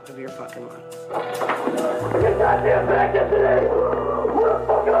top of your fucking lungs. Get goddamn back yesterday!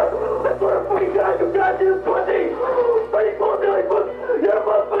 Motherfucker! That's what a fucking guy, you goddamn pussy! Buddy, pull Billy, you're a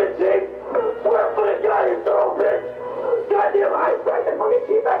motherfucking cheap! Square-footed guy, you thorough bitch! Goddamn high price and fucking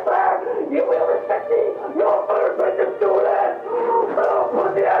cheap back there! You will respect me! No other bitches do that! Oh,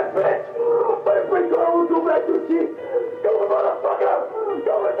 pussy-ass bitch! But if we go, do back to cheap! You motherfucker!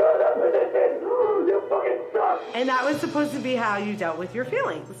 Don't return that position! You fucking suck! And that was supposed to be how you dealt with your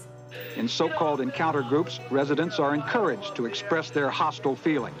feelings. In so-called encounter groups, residents are encouraged to express their hostile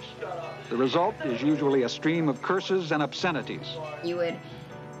feelings. The result is usually a stream of curses and obscenities. You would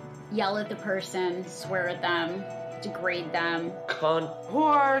yell at the person, swear at them, degrade them. Cunt,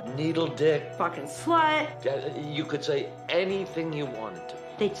 whore, needle dick, fucking slut. You could say anything you wanted to.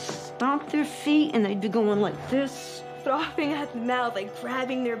 They'd stomp their feet and they'd be going like this. Frothing at the mouth, like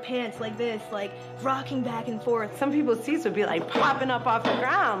grabbing their pants like this, like rocking back and forth. Some people's teeth would be like popping up off the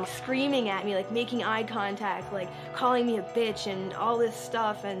ground. Screaming at me, like making eye contact, like calling me a bitch and all this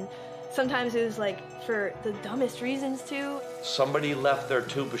stuff. And sometimes it was like for the dumbest reasons too. Somebody left their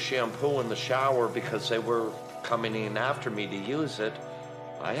tube of shampoo in the shower because they were coming in after me to use it.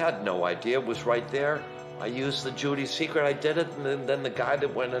 I had no idea, it was right there. I used the Judy Secret, I did it, and then the guy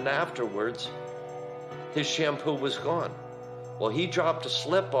that went in afterwards, his shampoo was gone. Well, he dropped a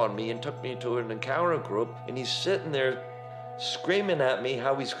slip on me and took me to an encounter group, and he's sitting there screaming at me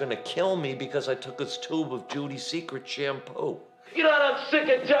how he's gonna kill me because I took his tube of Judy Secret shampoo. You know what? I'm sick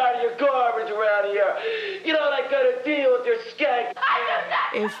and tired of your garbage around here. You know what? I gotta deal with your skank.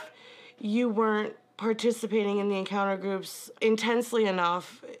 If you weren't participating in the encounter groups intensely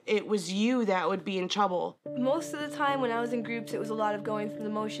enough, it was you that would be in trouble. Most of the time when I was in groups, it was a lot of going through the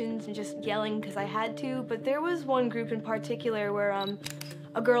motions and just yelling because I had to, but there was one group in particular where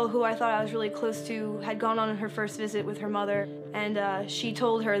a girl who I thought I was really close to had gone on her first visit with her mother, and she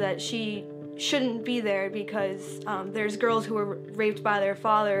told her that she shouldn't be there because there's girls who were raped by their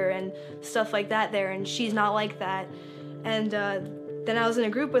father and stuff like that there, and she's not like that. And then I was in a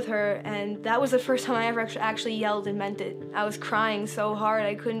group with her, and that was the first time I ever actually yelled and meant it. I was crying so hard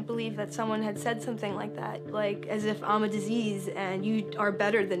I couldn't believe that someone had said something like that, like as if I'm a disease and you are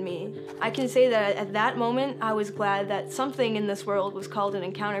better than me. I can say that at that moment, I was glad that something in this world was called an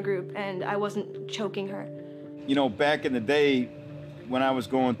encounter group and I wasn't choking her. You know, back in the day, when I was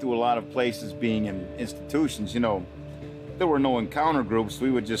going through a lot of places being in institutions, you know, there were no encounter groups.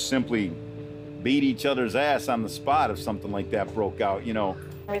 We would just simply beat each other's ass on the spot if something like that broke out, you know.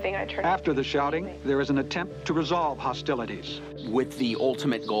 Everything I tried. After the shouting, there is an attempt to resolve hostilities. With the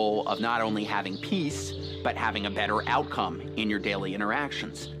ultimate goal of not only having peace, but having a better outcome in your daily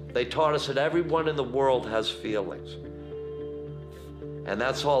interactions. They taught us that everyone in the world has feelings. And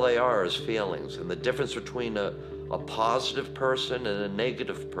that's all they are, is feelings. And the difference between a positive person and a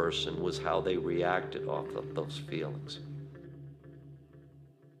negative person was how they reacted off of those feelings.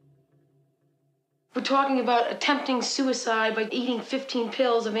 We're talking about attempting suicide by eating 15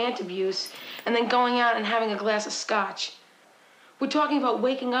 pills of antabuse and then going out and having a glass of scotch. We're talking about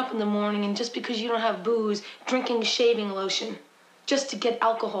waking up in the morning and just because you don't have booze, drinking shaving lotion just to get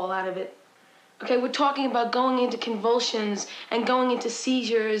alcohol out of it. Okay, we're talking about going into convulsions and going into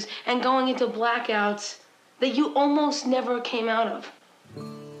seizures and going into blackouts that you almost never came out of.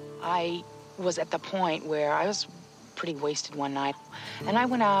 I was at the point where I was pretty wasted one night, and I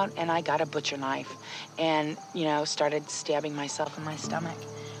went out and I got a butcher knife and, you know, started stabbing myself in my stomach,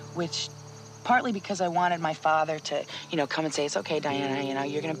 which partly because I wanted my father to, you know, come and say, it's okay, Diana, you know,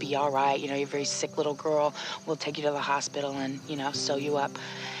 you're gonna be all right, you know, you're a very sick little girl, we'll take you to the hospital and, you know, sew you up.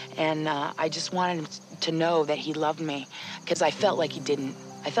 And I just wanted him to know that he loved me, because I felt like he didn't.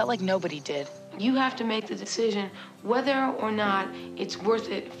 I felt like nobody did. You have to make the decision whether or not it's worth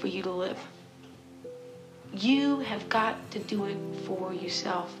it for you to live. You have got to do it for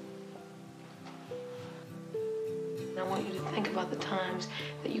yourself. And I want you to think about the times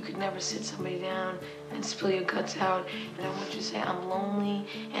that you could never sit somebody down and spill your guts out. And I want you to say, I'm lonely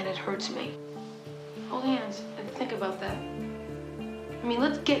and it hurts me. Hold hands and think about that. I mean,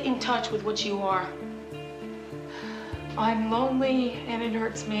 let's get in touch with what you are. I'm lonely and it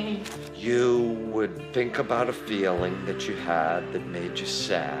hurts me. You would think about a feeling that you had that made you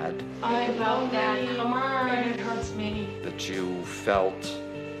sad. I'm lonely, come on, and it hurts me. That you felt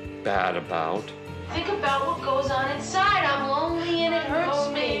bad about. Think about what goes on inside. I'm lonely and it hurts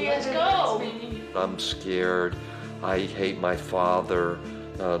me. Let's go. I'm scared. I hate my father.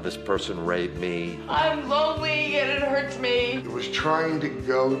 This person raped me. I'm lonely and it hurts me. It was trying to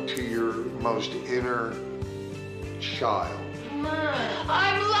go to your most inner child. Come on.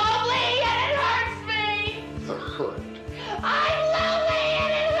 I'm lonely and it hurts me. The hurt. I'm lonely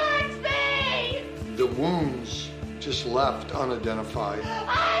and it hurts me. The wounds just left unidentified.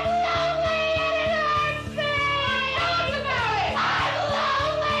 I'm lonely and it hurts me. Talk about it. I'm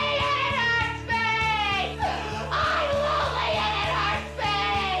lonely and it hurts me. I'm lonely and it hurts me.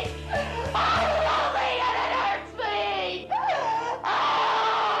 I'm lonely and it hurts me.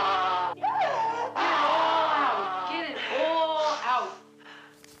 Get it all out.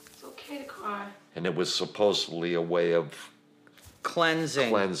 It's okay to cry. And it was supposedly a way of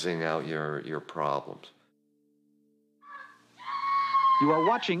cleansing out your problems. You are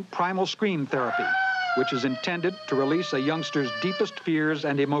watching Primal Scream Therapy, which is intended to release a youngster's deepest fears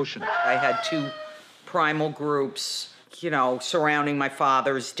and emotions. I had two primal groups, you know, surrounding my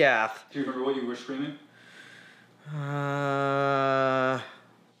father's death. Do you remember what you were screaming?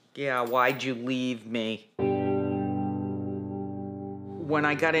 Yeah, why'd you leave me? When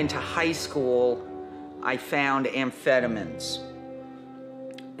I got into high school, I found amphetamines.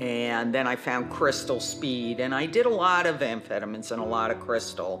 And then I found crystal speed. And I did a lot of amphetamines and a lot of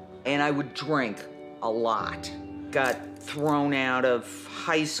crystal. And I would drink a lot. Got thrown out of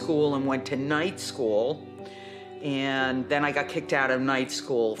high school and went to night school. And then I got kicked out of night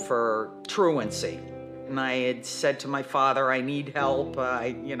school for truancy. And I had said to my father, I need help.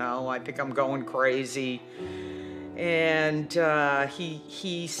 You know, I think I'm going crazy. And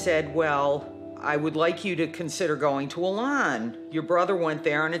he said, well, I would like you to consider going to Elan. Your brother went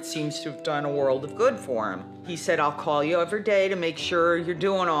there and it seems to have done a world of good for him. He said, I'll call you every day to make sure you're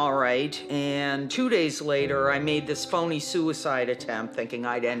doing all right. And 2 days later, I made this phony suicide attempt thinking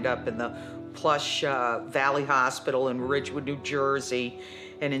I'd end up in the plush Valley Hospital in Ridgewood, New Jersey.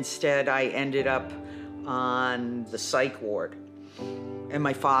 And instead, I ended up on the psych ward. And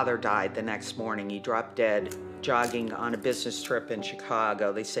my father died the next morning. He dropped dead jogging on a business trip in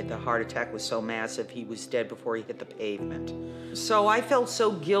Chicago. They said the heart attack was so massive he was dead before he hit the pavement. So I felt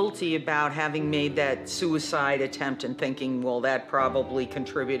so guilty about having made that suicide attempt and thinking, well, that probably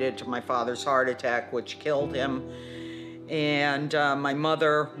contributed to my father's heart attack, which killed him. And my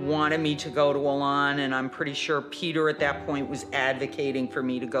mother wanted me to go to Elan, and I'm pretty sure Peter at that point was advocating for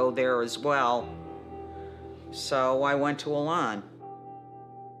me to go there as well. So I went to Elan.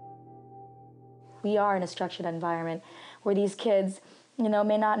 We are in a structured environment where these kids, you know,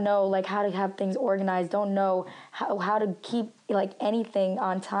 may not know like how to have things organized, don't know how to keep like anything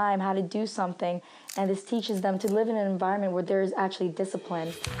on time, how to do something. And this teaches them to live in an environment where there's actually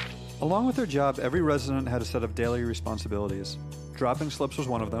discipline. Along with their job, every resident had a set of daily responsibilities. Dropping slips was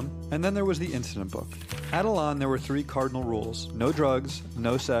one of them, and then there was the incident book. At Elan, there were 3 cardinal rules: no drugs,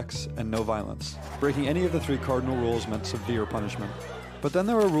 no sex, and no violence. Breaking any of the 3 cardinal rules meant severe punishment. But then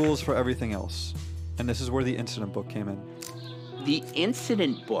there were rules for everything else. And this is where the incident book came in. The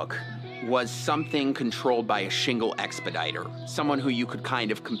incident book was something controlled by a shingle expediter, someone who you could kind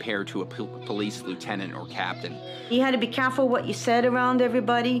of compare to a police lieutenant or captain. You had to be careful what you said around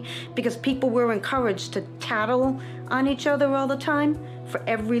everybody because people were encouraged to tattle on each other all the time for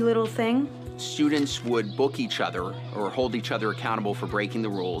every little thing. Students would book each other or hold each other accountable for breaking the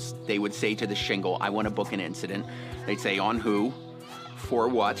rules. They would say to the shingle, I want to book an incident. They'd say on who, for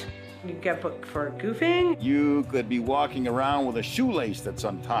what. You get booked for goofing. You could be walking around with a shoelace that's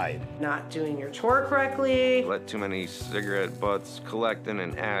untied. Not doing your chore correctly. Let too many cigarette butts collect in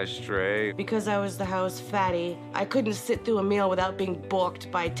an ashtray. Because I was the house fatty, I couldn't sit through a meal without being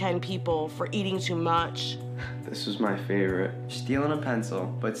booked by 10 people for eating too much. This was my favorite. Stealing a pencil,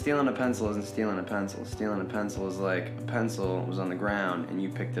 but stealing a pencil isn't stealing a pencil. Stealing a pencil is like a pencil was on the ground and you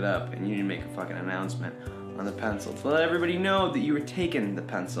picked it up and you didn't make a fucking announcement on the pencil to let everybody know that you were taking the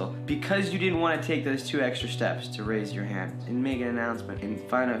pencil because you didn't want to take those 2 extra steps to raise your hand and make an announcement and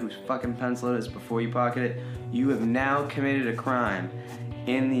find out whose fucking pencil it is before you pocket it. You have now committed a crime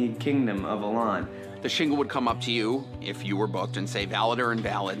in the kingdom of Elan. The shingle would come up to you if you were booked and say valid or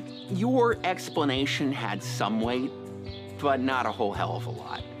invalid. Your explanation had some weight, but not a whole hell of a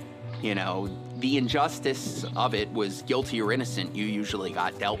lot. You know, the injustice of it was guilty or innocent, you usually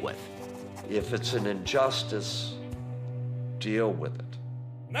got dealt with. If it's an injustice, deal with it.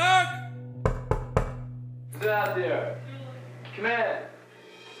 Knock! Who's out there? Come in.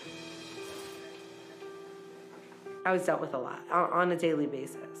 I was dealt with a lot on a daily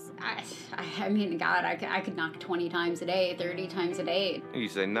basis. I mean, God, I could knock 20 times a day, 30 times a day. You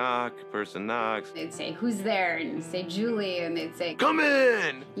say knock, person knocks. They'd say, who's there? And you'd say, Julie, and they'd say, come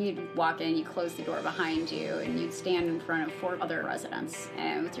in! You'd walk in, you close the door behind you, and you'd stand in front of 4 other residents,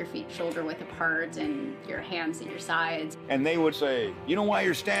 and with your feet shoulder-width apart and your hands at your sides. And they would say, you know why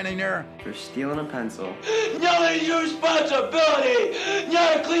you're standing there? You're stealing a pencil. Now it's your responsibility. You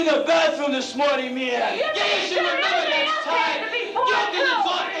gotta clean the bathroom this morning, man. You should remember next time. Get in the fucking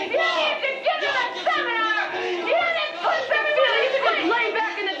wall. You need to get to that seminar. You didn't put them in. You should just lay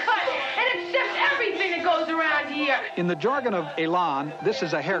back in the cut and accept everything that goes around here. In the jargon of Elan, this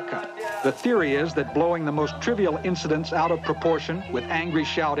is a haircut. The theory is that blowing the most trivial incidents out of proportion with angry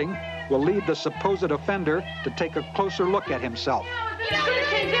shouting will lead the supposed offender to take a closer look at himself. You gotta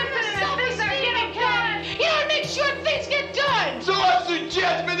make sure things get done. So I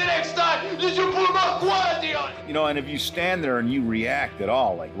suggest for the next time you should put more quality on. You know, and if you stand there and you react at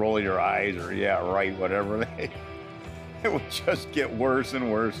all, like roll your eyes or yeah, right, whatever, it will just get worse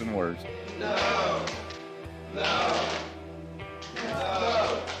and worse and worse. No. No.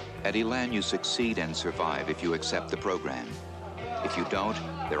 No. At Elan, you succeed and survive if you accept the program. If you don't,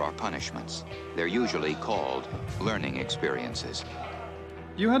 there are punishments. They're usually called learning experiences.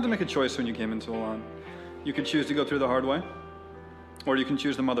 You had to make a choice when you came into Elan. You could choose to go through the hard way, or you can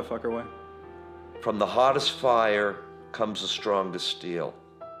choose the motherfucker way. From the hottest fire comes the strongest steel.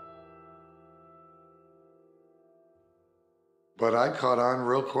 But I caught on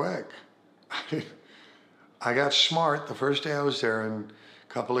real quick. I got smart the first day I was there, and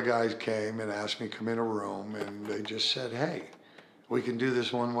a couple of guys came and asked me to come in a room, and they just said, hey, we can do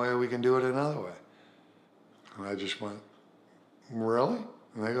this one way, or we can do it another way. And I just went, really?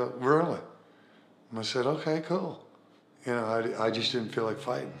 And they go, really? And I said, okay, cool. You know, I just didn't feel like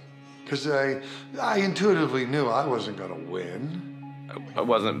fighting. Because I intuitively knew I wasn't gonna win. I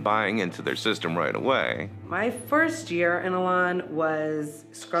wasn't buying into their system right away. My first year in Elan was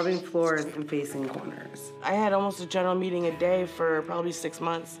scrubbing floors and facing corners. I had almost a general meeting a day for probably 6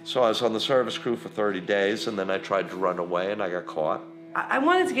 months. So I was on the service crew for 30 days, and then I tried to run away, and I got caught. I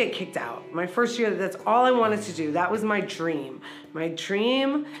wanted to get kicked out. My first year, that's all I wanted to do. That was my dream. My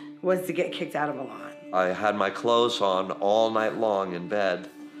dream was to get kicked out of Elan. I had my clothes on all night long in bed,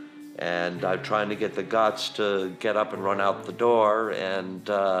 and I'm trying to get the guts to get up and run out the door, and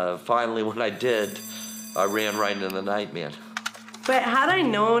finally when I did, I ran right into the nightmare. But had I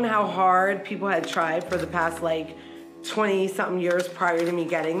known how hard people had tried for the past like 20-something years prior to me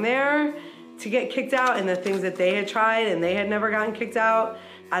getting there to get kicked out, and the things that they had tried and they had never gotten kicked out,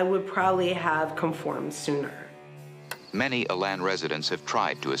 I would probably have conformed sooner. Many Elan residents have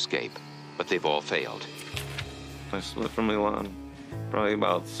tried to escape, but they've all failed. I split from Elan probably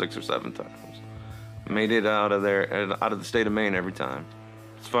about 6 or 7 times. Made it out of there, out of the state of Maine every time,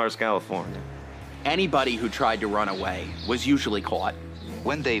 as far as California. Anybody who tried to run away was usually caught.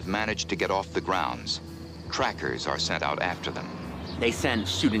 When they've managed to get off the grounds, trackers are sent out after them. They send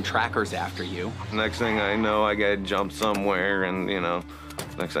student trackers after you. Next thing I know, I get jumped somewhere, and, you know,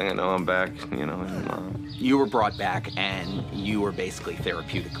 next thing I know, I'm back, you know, in You were brought back, and you were basically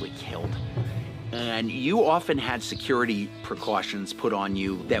therapeutically killed. And you often had security precautions put on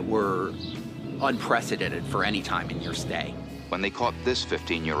you that were unprecedented for any time in your stay. When they caught this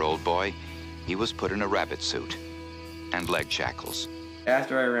 15-year-old boy, he was put in a rabbit suit and leg shackles.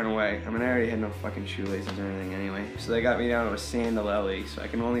 After I ran away, I mean, I already had no fucking shoelaces or anything anyway, so they got me down to a sandal LE, so I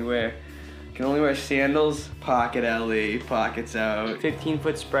can only wear sandals, pocket LE, pockets out.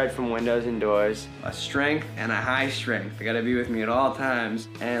 15-foot spread from windows and doors. A strength and a high strength. They gotta be with me at all times.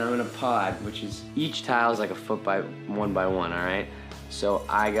 And I'm in a pod, which is... Each tile is like a foot by 1 by 1, all right? So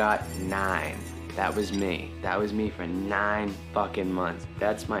I got 9. That was me. That was me for 9 fucking months.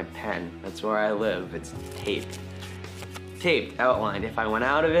 That's my pen. That's where I live. It's taped. Taped, outlined. If I went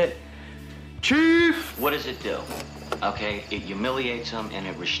out of it, Chief! What does it do? Okay, it humiliates him and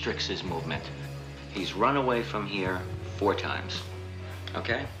it restricts his movement. He's run away from here 4 times,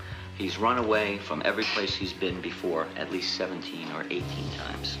 okay? He's run away from every place he's been before at least 17 or 18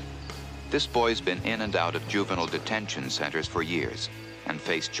 times. This boy's been in and out of juvenile detention centers for years and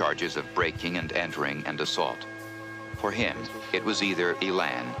faced charges of breaking and entering and assault. For him, it was either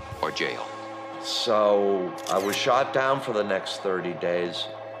Elan or jail. So I was shot down for the next 30 days,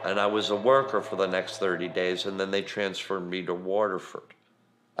 and I was a worker for the next 30 days, and then they transferred me to Waterford.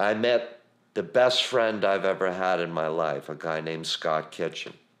 I met the best friend I've ever had in my life, a guy named Scott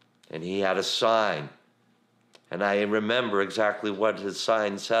Kitchen, and he had a sign, and I remember exactly what his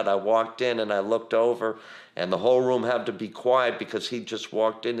sign said. I walked in and I looked over, and the whole room had to be quiet because he just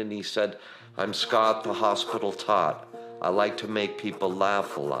walked in and he said, "I'm Scott, the hospital tot. I like to make people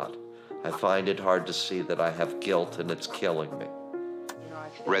laugh a lot. I find it hard to see that I have guilt and it's killing me."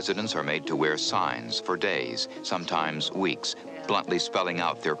 Residents are made to wear signs for days, sometimes weeks, bluntly spelling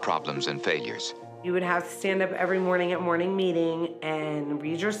out their problems and failures. You would have to stand up every morning at morning meeting and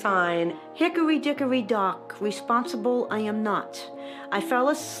read your sign. Hickory dickory dock, responsible I am not. I fell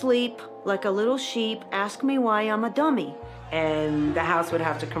asleep like a little sheep, ask me why I'm a dummy. And the house would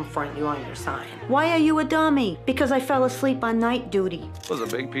have to confront you on your sign. Why are you a dummy? Because I fell asleep on night duty. It was a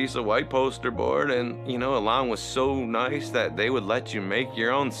big piece of white poster board, and, you know, Elan was so nice that they would let you make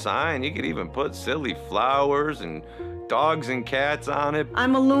your own sign. You could even put silly flowers and dogs and cats on it.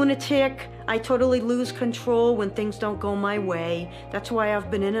 I'm a lunatic. I totally lose control when things don't go my way. That's why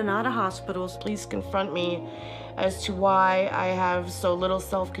I've been in and out of hospitals. Please confront me as to why I have so little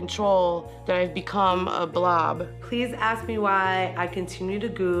self-control that I've become a blob. Please ask me why I continue to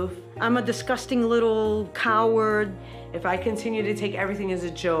goof. I'm a disgusting little coward. If I continue to take everything as a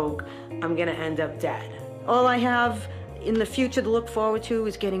joke, I'm gonna end up dead. All I have in the future to look forward to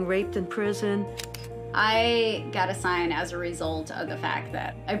is getting raped in prison. I got a sign as a result of the fact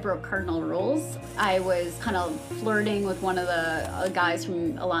that I broke cardinal rules. I was kind of flirting with one of the guys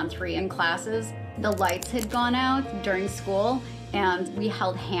from Elan 3 in classes. The lights had gone out during school, and we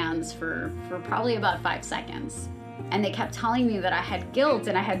held hands for probably about 5 seconds. And they kept telling me that I had guilt,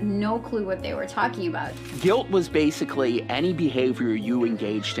 and I had no clue what they were talking about. Guilt was basically any behavior you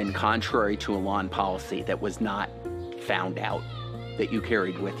engaged in contrary to Elan policy that was not found out, that you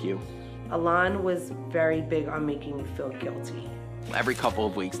carried with you. Elan was very big on making you feel guilty. Every couple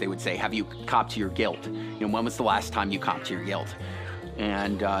of weeks they would say, have you copped to your guilt? You know, when was the last time you copped to your guilt?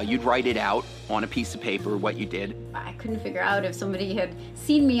 And you'd write it out on a piece of paper, what you did. I couldn't figure out if somebody had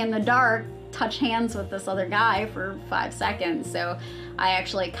seen me in the dark touch hands with this other guy for 5 seconds, so I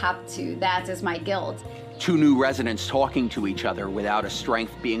actually copped to that as my guilt. 2 new residents talking to each other without a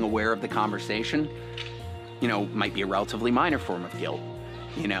strength being aware of the conversation, you know, might be a relatively minor form of guilt,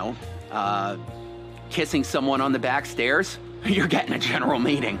 you know? Kissing someone on the back stairs, you're getting a general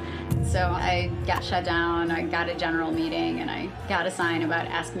meeting. So I got shut down, I got a general meeting, and I got a sign about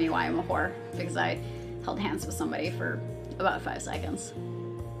asking me why I'm a whore, because I held hands with somebody for about 5 seconds.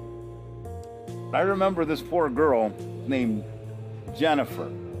 I remember this poor girl named Jennifer.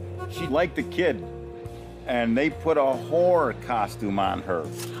 She liked a kid, and they put a whore costume on her.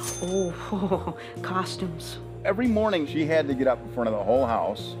 Oh, costumes. Every morning she had to get up in front of the whole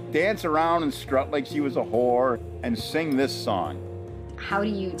house, dance around and strut like she was a whore, and sing this song. How do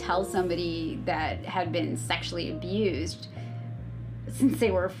you tell somebody that had been sexually abused since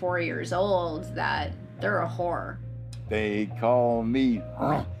they were 4 years old that they're a whore? They call me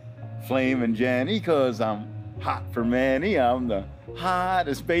Flamin' Jenny, 'cause I'm hot for many. I'm the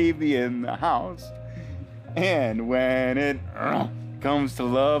hottest baby in the house. And when it comes to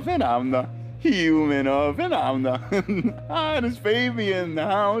loving, I'm the human oven. I'm the hottest baby in the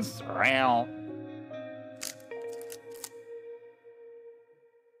house.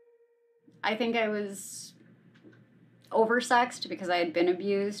 I think I was oversexed because I had been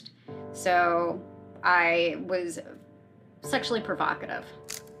abused, so I was sexually provocative.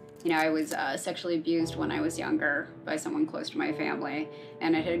 You know, I was sexually abused when I was younger by someone close to my family,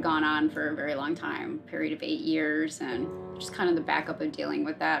 and it had gone on for a very long time, period of 8 years, and just kind of the backup of dealing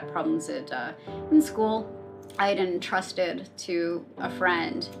with that, problems in school. I had entrusted to a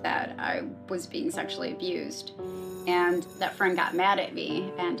friend that I was being sexually abused, and that friend got mad at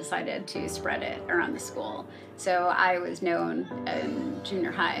me and decided to spread it around the school. So I was known in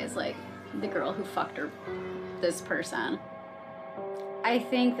junior high as like the girl who fucked this person. I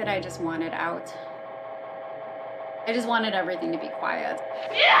think that I just wanted out. I just wanted everything to be quiet.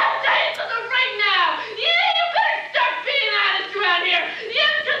 Yeah, say it to the right now! Yeah, you better start being honest around here!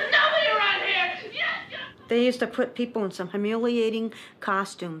 Yeah, because nobody around here! Yeah! They used to put people in some humiliating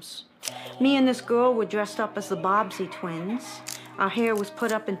costumes. Me and this girl were dressed up as the Bobbsey twins. Our hair was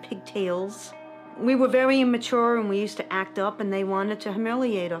put up in pigtails. We were very immature and we used to act up, and they wanted to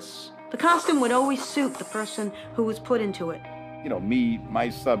humiliate us. The costume would always suit the person who was put into it. You know, my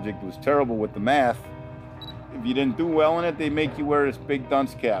subject was terrible with the math. If you didn't do well in it, they make you wear this big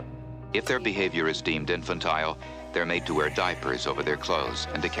dunce cap. If their behavior is deemed infantile, they're made to wear diapers over their clothes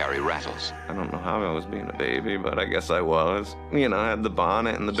and to carry rattles. I don't know how I was being a baby, but I guess I was. You know, I had the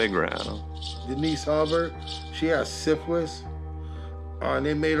bonnet and the big rattle. Denise Hubbard, she has syphilis. And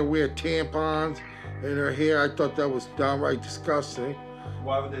they made her wear tampons in her hair. I thought that was downright disgusting.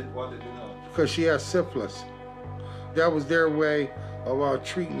 Why would they do that? Because she has syphilis. That was their way of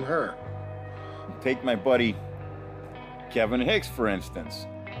treating her. Take my buddy Kevin Hicks, for instance.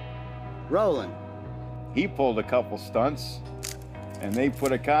 Roland. He pulled a couple stunts, and they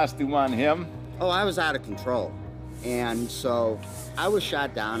put a costume on him. Oh, I was out of control. And so I was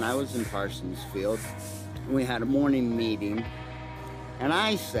shot down. I was in Parsons Field. We had a morning meeting, and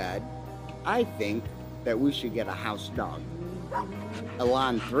I said, I think that we should get a house dog.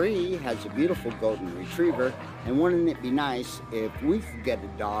 Elan 3 has a beautiful golden retriever, and wouldn't it be nice if we could get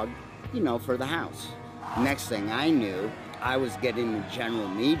a dog, you know, for the house? Next thing I knew, I was getting a general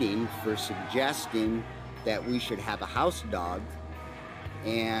meeting for suggesting that we should have a house dog,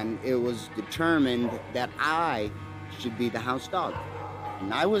 and it was determined that I should be the house dog.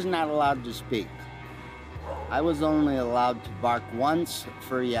 And I was not allowed to speak. I was only allowed to bark once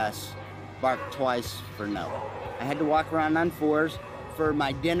for yes, bark twice for no. I had to walk around on fours. For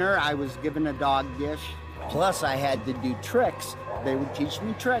my dinner, I was given a dog dish. Plus, I had to do tricks. They would teach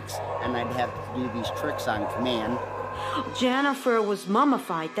me tricks, and I'd have to do these tricks on command. Jennifer was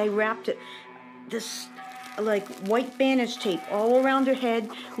mummified. They wrapped this like white bandage tape all around her head,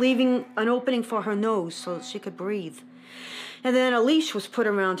 leaving an opening for her nose so that she could breathe. And then a leash was put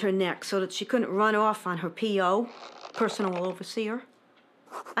around her neck so that she couldn't run off on her PO, personal overseer.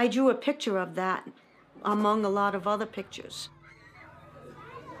 I drew a picture of that among a lot of other pictures.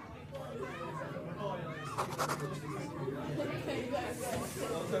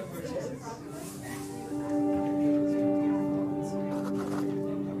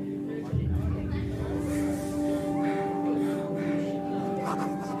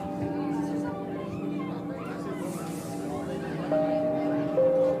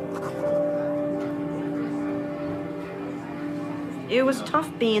 It was tough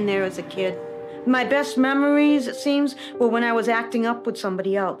being there as a kid. My best memories, it seems, were when I was acting up with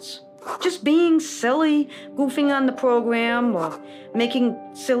somebody else. Just being silly, goofing on the program, or making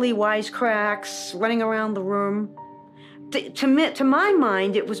silly wisecracks, running around the room. To my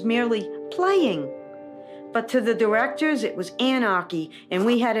mind, it was merely playing. But to the directors, it was anarchy, and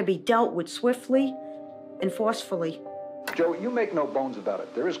we had to be dealt with swiftly and forcefully. Joe, you make no bones about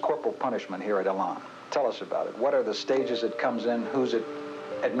it. There is corporal punishment here at Elan. Tell us about it. What are the stages it comes in? Who's it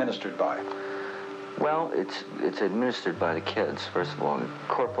administered by? Well, it's administered by the kids, first of all.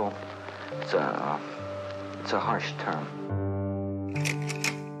 Corporal, it's a harsh term.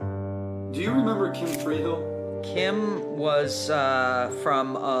 Do you remember Kim Freehill? Kim was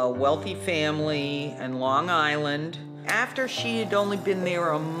from a wealthy family in Long Island. After she had only been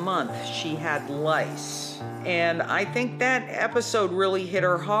there a month, she had lice. And I think that episode really hit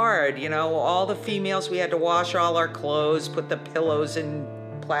her hard. You know, all the females, we had to wash all our clothes, put the pillows in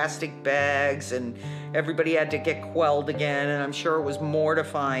plastic bags, and everybody had to get quelled again, and I'm sure it was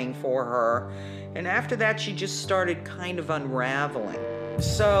mortifying for her. And after that, she just started kind of unraveling.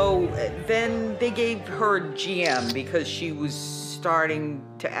 So then they gave her a GM because she was starting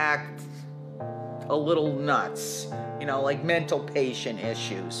to act a little nuts, you know, like mental patient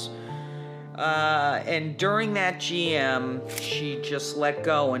issues. And during that GM, she just let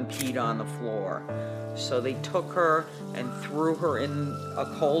go and peed on the floor. So they took her and threw her in a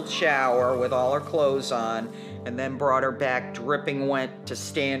cold shower with all her clothes on, and then brought her back dripping wet to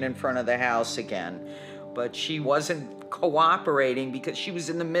stand in front of the house again. But she wasn't cooperating because she was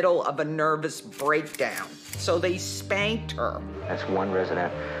in the middle of a nervous breakdown. So they spanked her. That's one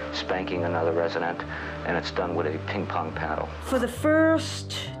resident spanking another resident, and it's done with a ping pong paddle. For the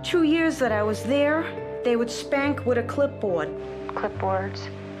first 2 years that I was there, they would spank with a clipboard. Clipboards,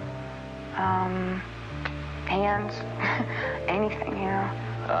 hands, anything, you know.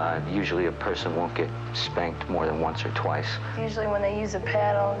 Usually a person won't get spanked more than once or twice. Usually when they use a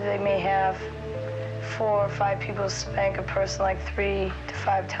paddle, they may have 4 or 5 people spank a person like 3 to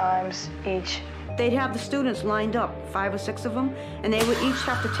 5 times each. They'd have the students lined up, 5 or 6 of them, and they would each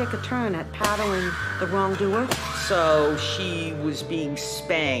have to take a turn at paddling the wrongdoer. So she was being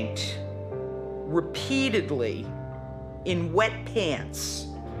spanked repeatedly in wet pants.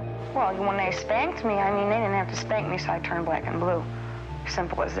 Well, when they spanked me, I mean, they didn't have to spank me, so I turned black and blue.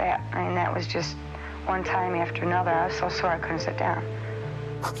 Simple as that. I mean, that was just one time after another. I was so sore I couldn't sit down.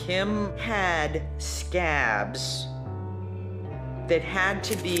 Kim had scabs that had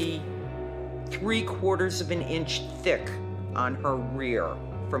to be 3/4 of an inch thick on her rear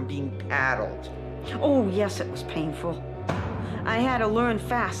from being paddled. Oh, yes, it was painful. I had to learn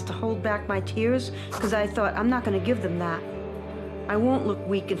fast to hold back my tears because I thought, I'm not going to give them that. I won't look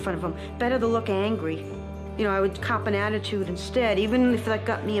weak in front of them. Better to look angry. You know, I would cop an attitude instead. Even if that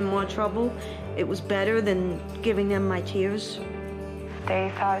got me in more trouble, it was better than giving them my tears.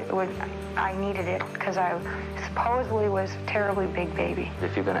 They thought I needed it because I supposedly was a terribly big baby.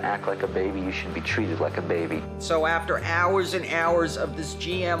 If you're going to act like a baby, you should be treated like a baby. So after hours and hours of this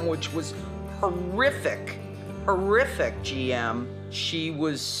GM, which was horrific GM, she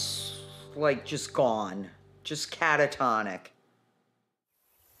was like just gone, just catatonic.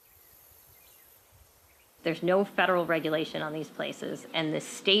 There's no federal regulation on these places, and the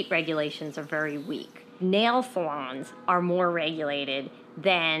state regulations are very weak. Nail salons are more regulated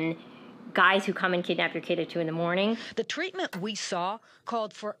than guys who come and kidnap your kid at 2 in the morning. The treatment we saw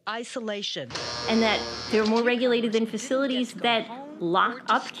called for isolation. And that they're more regulated than facilities that lock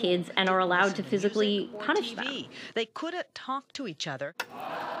up kids and are allowed to physically punish them. They couldn't talk to each other.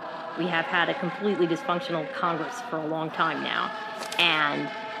 We have had a completely dysfunctional Congress for a long time now, and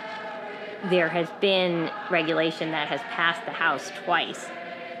there has been regulation that has passed the House twice,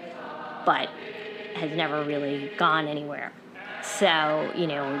 but has never really gone anywhere. So, you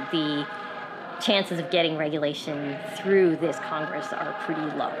know, the chances of getting regulation through this Congress are pretty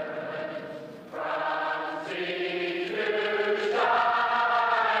low.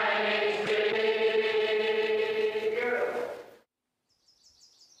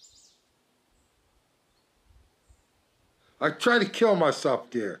 I tried to kill myself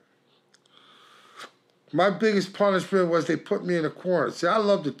there. My biggest punishment was they put me in a corner. See, I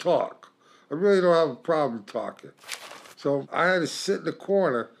love to talk. I really don't have a problem talking. So I had to sit in the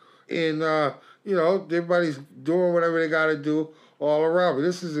corner and, you know, everybody's doing whatever they got to do all around me.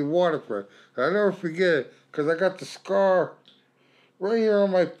 This is in Waterfront. I never forget it because I got the scar right here on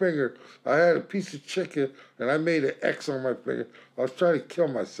my finger. I had a piece of chicken and I made an X on my finger. I was trying to kill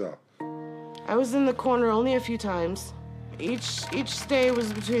myself. I was in the corner only a few times. Each stay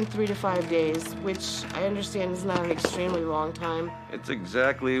was between 3 to 5 days, which I understand is not an extremely long time. It's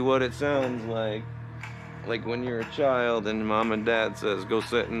exactly what it sounds like. Like when you're a child and mom and dad says, go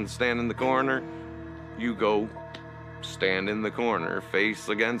sit and stand in the corner, you go stand in the corner, face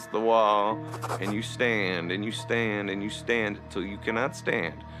against the wall, and you stand and you stand and you stand until you cannot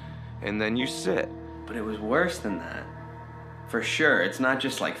stand. And then you sit. But it was worse than that. For sure. It's not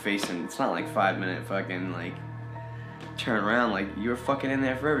just like facing, it's not like 5-minute fucking like turn around. Like you were fucking in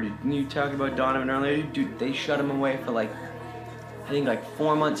there forever. Didn't you talk about Donovan earlier? Dude, they shut him away for like, I think like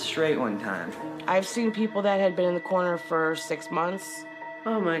 4 months straight one time. I've seen people that had been in the corner for 6 months.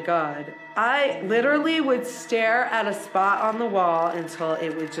 Oh my God. I literally would stare at a spot on the wall until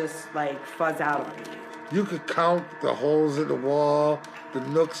it would just like fuzz out on me. You could count the holes in the wall, the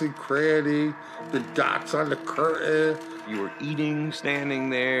nooks and crannies, the dots on the curtain. You were eating standing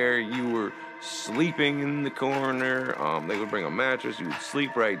there. You were sleeping in the corner. They would bring a mattress. You would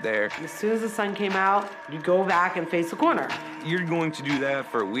sleep right there. As soon as the sun came out, you go back and face the corner. You're going to do that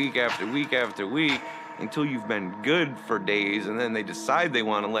for week after week after week until you've been good for days, and then they decide they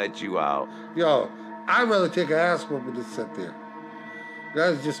want to let you out. Yo, I'd rather take an ass whooping than sit there.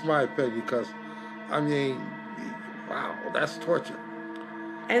 That's just my opinion, because, I mean, wow, that's torture.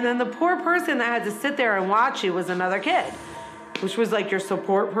 And then the poor person that had to sit there and watch you was another kid, which was like your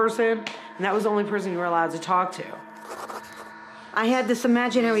support person, and that was the only person you were allowed to talk to. I had this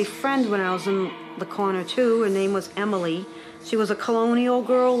imaginary friend when I was in the corner too. Her name was Emily. She was a colonial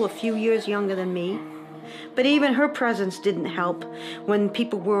girl, a few years younger than me. But even her presence didn't help when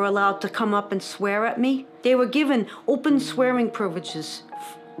people were allowed to come up and swear at me. They were given open swearing privileges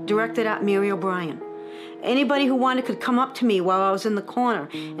directed at Mary O'Brien. Anybody who wanted could come up to me while I was in the corner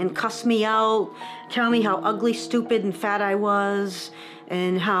and cuss me out, tell me how ugly, stupid, and fat I was,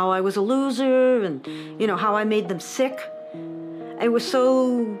 and how I was a loser, and, you know, how I made them sick. It was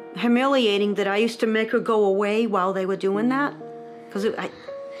so humiliating that I used to make her go away while they were doing that, because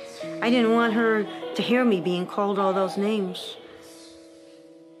I didn't want her to hear me being called all those names.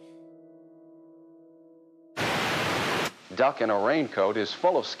 Duck in a Raincoat is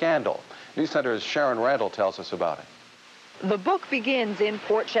full of scandal. News Center's Sharon Randall tells us about it. The book begins in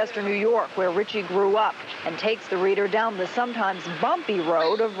Port Chester, New York, where Richie grew up, and takes the reader down the sometimes bumpy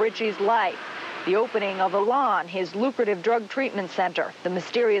road of Richie's life. The opening of Elan, his lucrative drug treatment center, the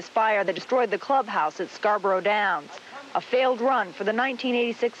mysterious fire that destroyed the clubhouse at Scarborough Downs, a failed run for the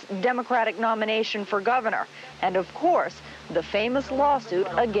 1986 Democratic nomination for governor, and of course, the famous lawsuit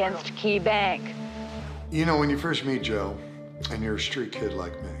against Key Bank. You know, when you first meet Joe, and you're a street kid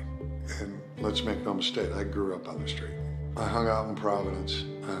like me, and let's make no mistake, I grew up on the street. I hung out in Providence,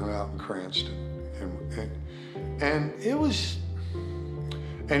 I hung out in Cranston, and it was,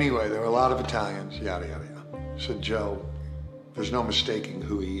 anyway, there were a lot of Italians, yada, yada, yada. So Joe, there's no mistaking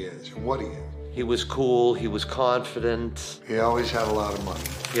who he is and what he is. He was cool, he was confident. He always had a lot of money.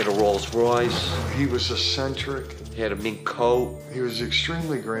 He had a Rolls Royce. He was eccentric. He had a mink coat. He was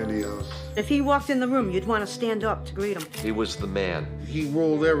extremely grandiose. If he walked in the room, you'd want to stand up to greet him. He was the man. He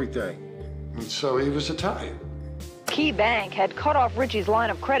ruled everything. And so he was Italian. Key Bank had cut off Richie's line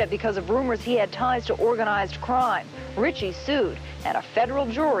of credit because of rumors he had ties to organized crime. Richie sued, and a federal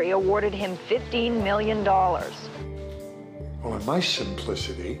jury awarded him $15 million. Well, in my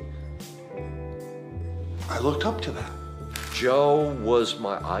simplicity, I looked up to that. Joe was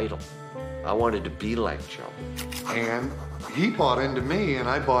my idol. I wanted to be like Joe. And he bought into me, and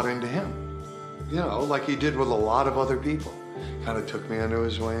I bought into him. You know, like he did with a lot of other people. Kind of took me under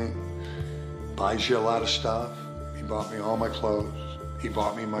his wing, buys you a lot of stuff. He bought me all my clothes. He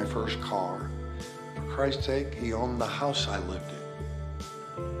bought me my first car. For Christ's sake, he owned the house I lived in.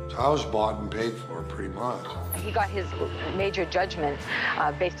 So I was bought and paid for pretty much. He got his major judgment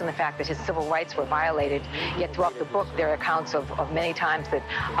based on the fact that his civil rights were violated. Yet throughout the book, there are accounts of many times that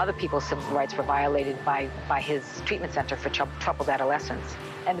other people's civil rights were violated by his treatment center for troubled adolescents.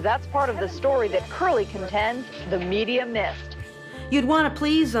 And that's part of the story that Curly contends the media missed. You'd want to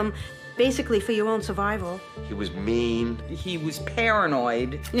please them, basically for your own survival. He was mean. He was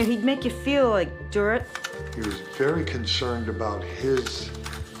paranoid. You know, he'd make you feel like dirt. He was very concerned about his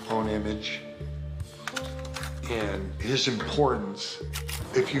own image. and his importance.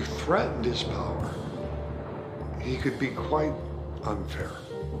 If you threatened his power, he could be quite unfair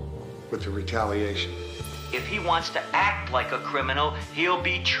with the retaliation. If he wants to act like a criminal, he'll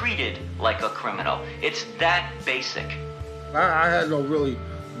be treated like a criminal. It's that basic. I had no really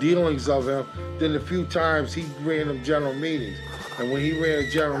dealings of him. Then the few times he ran them general meetings. And when he ran a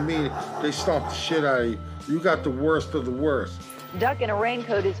general meeting, they stomped the shit out of you. You got the worst of the worst. Duck in a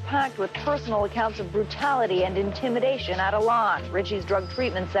Raincoat is packed with personal accounts of brutality and intimidation at Elan, Richie's drug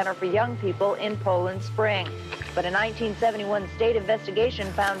treatment center for young people in Poland Spring. But a 1971 state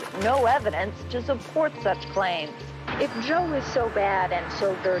investigation found no evidence to support such claims. If Joe is so bad and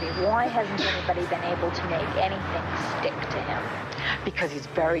so dirty, why hasn't anybody been able to make anything stick to him? Because he's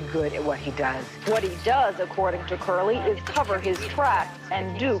very good at what he does. What he does, according to Curley, is cover his tracks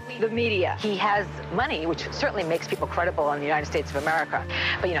and dupe the media. He has money, which certainly makes people credible in the United States of America.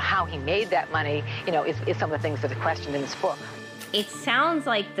 But, you know, how he made that money, you know, is some of the things that are questioned in this book. It sounds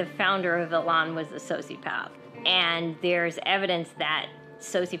like the founder of Elan was a sociopath. And there's evidence that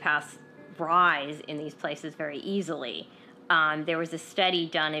sociopaths rise in these places very easily. There was a study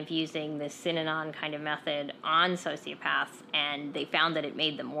done of using the Synanon kind of method on sociopaths, and they found that it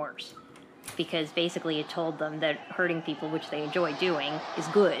made them worse. Because basically it told them that hurting people, which they enjoy doing, is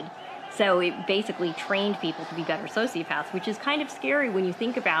good. So it basically trained people to be better sociopaths, which is kind of scary when you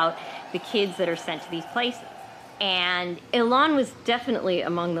think about the kids that are sent to these places. And Elan was definitely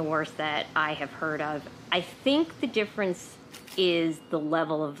among the worst that I have heard of. I think the difference is the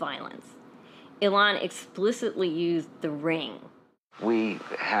level of violence. Elan explicitly used the ring. We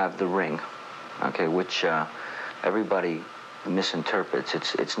have the ring, okay, which everybody misinterprets.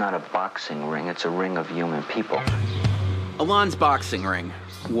 It's not a boxing ring, it's a ring of human people. Elan's boxing ring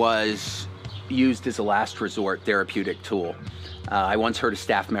was used as a last resort therapeutic tool. I once heard a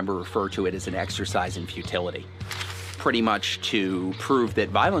staff member refer to it as an exercise in futility, pretty much to prove that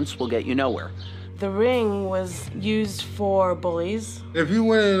violence will get you nowhere. The ring was used for bullies. If you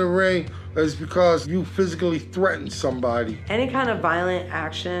went in the ring, it's because you physically threatened somebody. Any kind of violent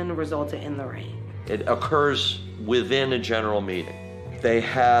action resulted in the ring. It occurs within a general meeting. They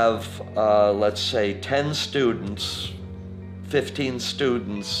have, let's say, 10 students, 15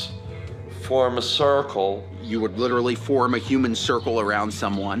 students form a circle. You would literally form a human circle around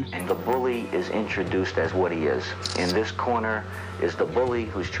someone. And the bully is introduced as what he is. In this corner is the bully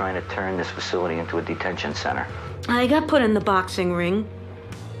who's trying to turn this facility into a detention center. I got put in the boxing ring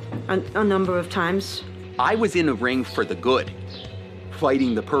a number of times. I was in a ring for the good,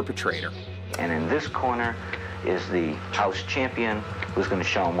 fighting the perpetrator. And in this corner is the house champion who's going to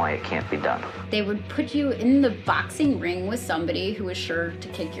show him why it can't be done. They would put you in the boxing ring with somebody who was sure to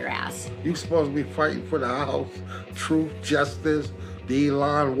kick your ass. You're supposed to be fighting for the house, truth, justice, the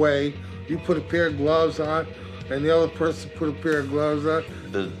Elan way. You put a pair of gloves on, and the other person put a pair of gloves on.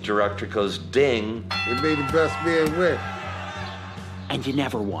 The director goes, ding. It made the best man win. And you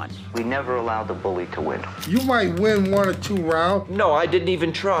never won. We never allowed the bully to win. You might win 1 or 2 rounds. No, I didn't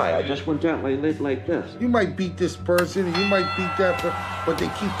even try. I just went down like this. You might beat this person, and you might beat that person, but they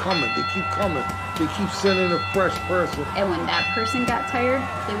keep coming, they keep coming. They keep sending a fresh person. And when that person got tired,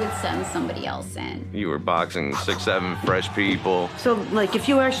 they would send somebody else in. You were boxing 6, 7 fresh people. So, like, if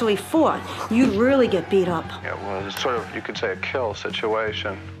you actually fought, you'd really get beat up. Yeah, well, it's sort of, you could say, a kill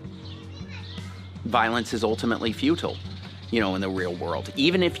situation. Violence is ultimately futile, you know, in the real world.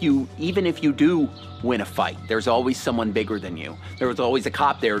 Even if you do win a fight, there's always someone bigger than you. There's always a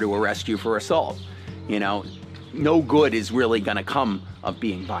cop there to arrest you for assault. You know, no good is really gonna come of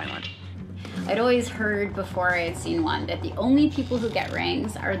being violent. I'd always heard before I had seen one that the only people who get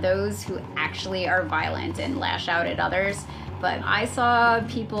rings are those who actually are violent and lash out at others. But I saw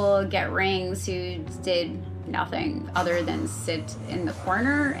people get rings who did nothing other than sit in the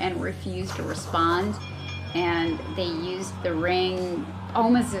corner and refuse to respond. And they used the ring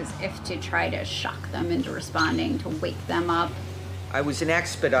almost as if to try to shock them into responding, to wake them up. I was an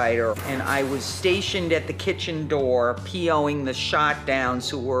expediter, and I was stationed at the kitchen door, POing the shot-downs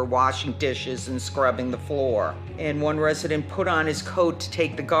who were washing dishes and scrubbing the floor. And one resident put on his coat to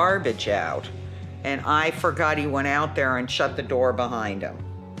take the garbage out, and I forgot he went out there and shut the door behind him,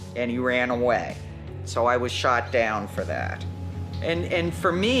 and he ran away. So I was shot down for that. And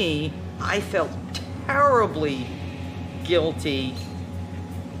for me, I felt terribly guilty,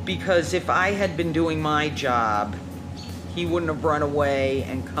 because if I had been doing my job, he wouldn't have run away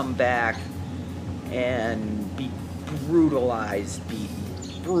and come back and be brutalized,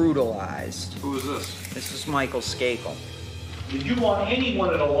 beaten, brutalized. Who is this? This is Michael Skakel. Did you want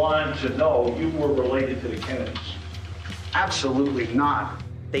anyone at Elan to know you were related to the Kennedys? Absolutely not.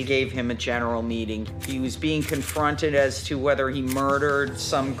 They gave him a general meeting. He was being confronted as to whether he murdered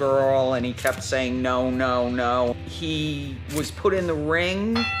some girl, and he kept saying no, no, no. He was put in the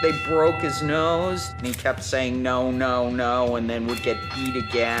ring. They broke his nose, and he kept saying no, no, no, and then would get beat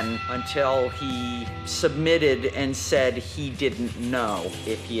again until he submitted and said he didn't know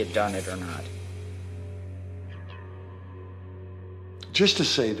if he had done it or not. Just to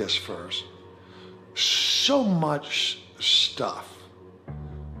say this first, so much stuff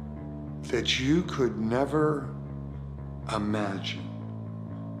that you could never imagine,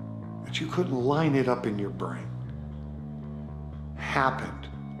 that you couldn't line it up in your brain, happened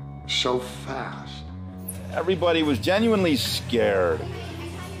so fast. Everybody was genuinely scared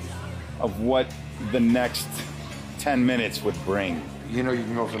of what the next 10 minutes would bring. You know, you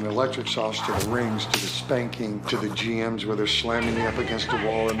can go from the electric sauce to the rings, to the spanking, to the GMs where they're slamming you up against the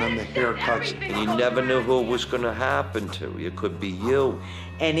wall, and then the haircuts. And you never knew who it was going to happen to. It could be you.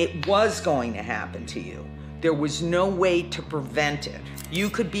 And it was going to happen to you. There was no way to prevent it. You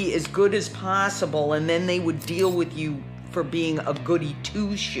could be as good as possible, and then they would deal with you for being a goody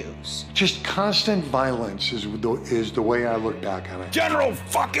two-shoes. Just constant violence is the way I look back on it. General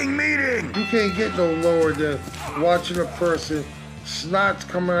fucking meeting! You can't get no lower than watching a person, snot's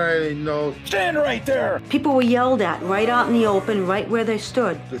coming out of their nose. Stand right there! People were yelled at right out in the open, right where they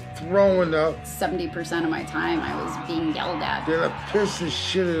stood. They're throwing up. 70% of my time I was being yelled at. They're pissing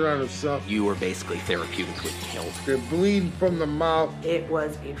shit on themselves. You were basically therapeutically killed. They're bleeding from the mouth. It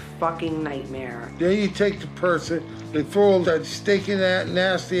was a fucking nightmare. Then you take the person, they throw that stinking,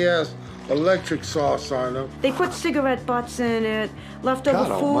 nasty ass electric sauce on them. They put cigarette butts in it, leftover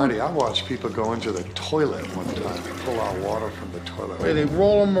God food. almighty, I watched people go into the toilet one time and pull out water from the toilet. And they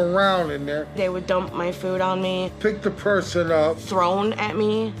roll them around in there. They would dump my food on me. Pick the person up. Thrown at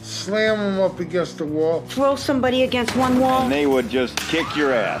me. Slam them up against the wall. Throw somebody against one wall. And they would just kick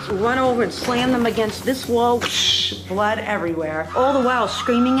your ass. Run over and slam them against this wall. Blood everywhere. All the while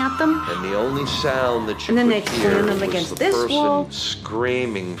screaming at them. And the only sound that you And then could they'd hear slam them was against the this person wall.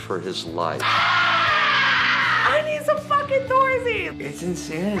 screaming for his life. I need some fucking Thorazine. It's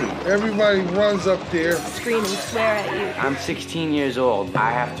insanity. Everybody runs up there. Scream and swear at you. I'm 16 years old.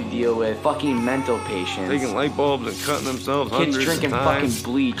 I have to deal with fucking mental patients. Taking light bulbs and cutting themselves Kids hundreds drinking of times.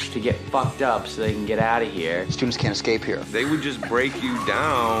 fucking bleach to get fucked up so they can get out of here. Students can't escape here. They would just break you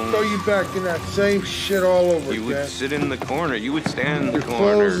down. Throw you back in that same shit all over You again. would sit in the corner. You would stand in the Your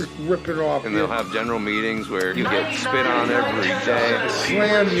corner. clothes ripping off. And they'll have general meetings where you get spit on every day.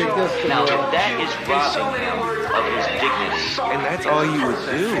 Slam you against the Now, wall. if that is robbing him of his dignity, and that's all you would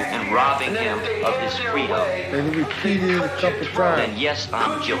do, and robbing him of his freedom, And repeated it a couple times. then yes,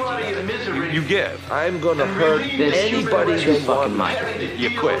 I'm guilty of it. you give. I'm going to hurt anybody Too they want fucking me much.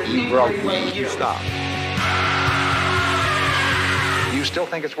 You quit. to. You broke me. You stop. You still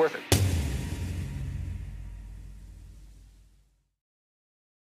think it's worth it?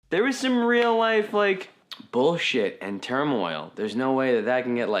 There was some real life, like, bullshit and turmoil. There's no way that that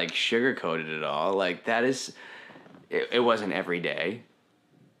can get, like, sugar-coated at all. Like, that is... It wasn't every day.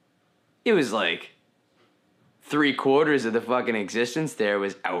 It was, like, 3/4 of the fucking existence there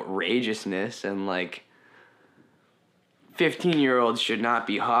was outrageousness and, like... 15-year-olds should not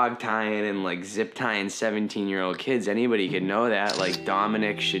be hog-tying and, like, zip-tying 17-year-old kids. Anybody could know that. Like,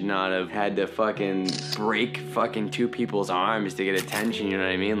 Dominic should not have had to fucking break fucking two people's arms to get attention, you know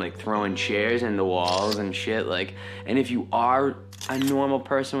what I mean? Like, throwing chairs into walls and shit, like... And if you are a normal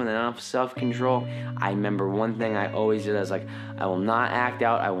person with enough self-control, I remember one thing I always did. I was like, I will not act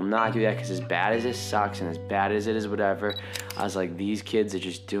out. I will not do that, because as bad as it sucks and as bad as it is whatever, I was like, these kids are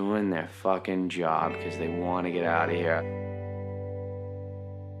just doing their fucking job because they want to get out of here.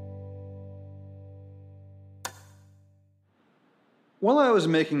 While I was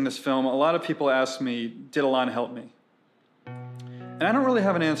making this film, a lot of people asked me, did Elan help me? And I don't really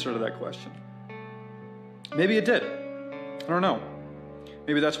have an answer to that question. Maybe it did. I don't know.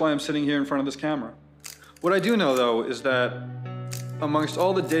 Maybe that's why I'm sitting here in front of this camera. What I do know, though, is that amongst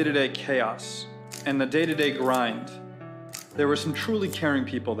all the day-to-day chaos and the day-to-day grind, there were some truly caring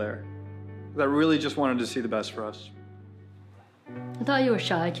people there that really just wanted to see the best for us. I thought you were a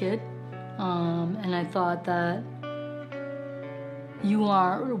shy kid, and I thought that you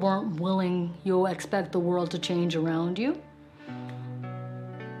weren't willing, you expect the world to change around you.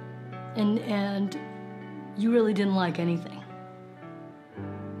 And you really didn't like anything.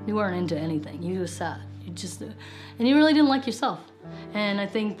 You weren't into anything. You were sad. And you really didn't like yourself. And I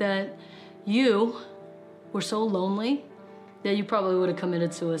think that you were so lonely that you probably would have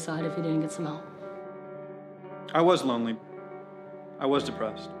committed suicide if you didn't get some help. I was lonely. I was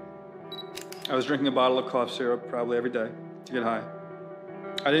depressed. I was drinking a bottle of cough syrup probably every day to get high.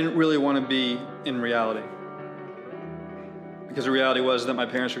 I didn't really want to be in reality. Because the reality was that my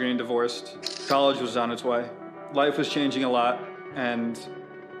parents were getting divorced, college was on its way, life was changing a lot, and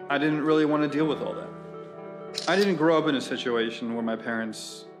I didn't really want to deal with all that. I didn't grow up in a situation where my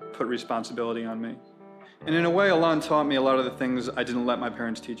parents put responsibility on me. And in a way, Elan taught me a lot of the things I didn't let my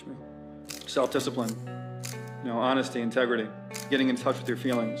parents teach me. Self-discipline, honesty, integrity, getting in touch with your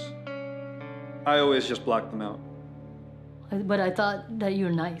feelings. I always just blocked them out. But I thought that you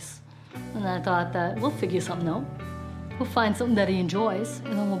were nice. And I thought that we'll figure something out. We'll find something that he enjoys,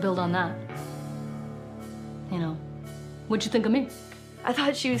 and then we'll build on that. What'd you think of me? I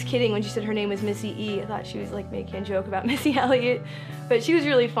thought she was kidding when she said her name was Missy E. I thought she was like making a joke about Missy Elliott, but she was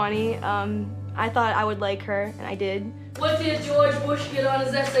really funny. I thought I would like her, and I did. What did George Bush get on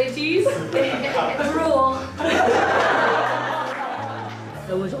his SATs? A rule.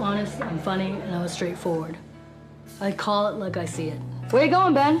 I was honest and funny, and I was straightforward. I call it like I see it. Where you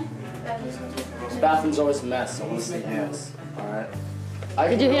going, Ben? This bathroom's always a mess, so let's stay hands. All right.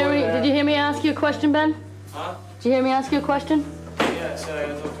 Did you hear me ask you a question, Ben? Huh? Did you hear me ask you a question? Yeah, so I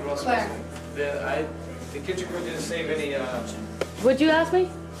talked to Russell. The kitchen crew didn't save any. What'd you ask me?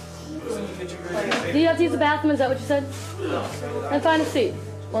 The kitchen crew didn't save Do you have to use the bathroom? Is that what you said? No. Then find a seat.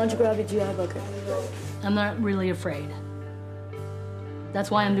 Why don't you grab your GI bucket? I'm not really afraid.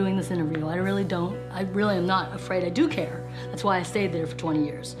 That's why I'm doing this interview. I really am not afraid. I do care. That's why I stayed there for 20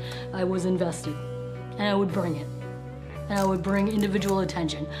 years. I was invested, and I would bring it. And I would bring individual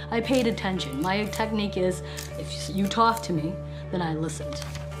attention. I paid attention. My technique is, if you talk to me, then I listened.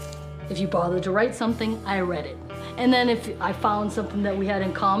 If you bothered to write something, I read it. And then if I found something that we had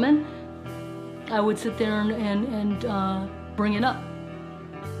in common, I would sit there and bring it up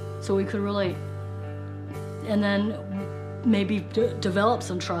so we could relate. And then maybe develop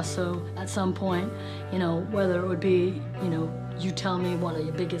some trust, so at some point, whether it would be, you tell me one of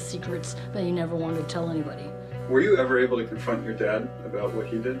your biggest secrets that you never wanted to tell anybody. Were you ever able to confront your dad about what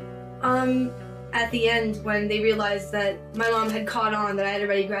he did? At the end, when they realized that my mom had caught on that I had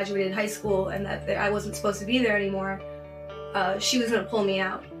already graduated high school and that I wasn't supposed to be there anymore, she was gonna pull me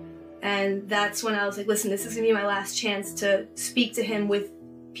out. And that's when I was like, listen, this is gonna be my last chance to speak to him with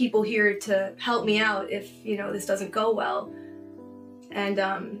people here to help me out if, this doesn't go well. And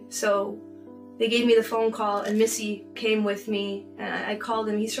so they gave me the phone call, and Missy came with me, and I called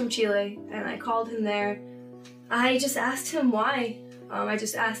him. He's from Chile, and I called him there. I just asked him why. I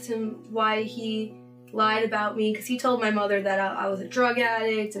just asked him why he lied about me, because he told my mother that I was a drug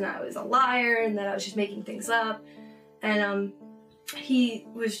addict and I was a liar and that I was just making things up. And he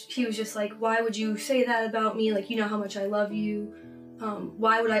was just like, why would you say that about me? Like, you know how much I love you.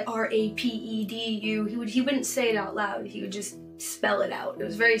 Why would I raped you? He wouldn't say it out loud. He would just spell it out. It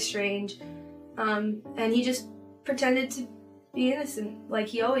was very strange. And he just pretended to be innocent like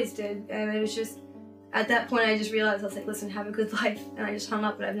he always did. And it was just, at that point I just realized, I was like, listen, have a good life. And I just hung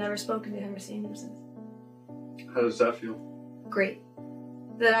up, and I've never spoken to him or seen him since. How does that feel? Great.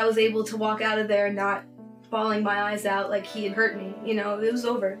 That I was able to walk out of there not bawling my eyes out like he had hurt me. It was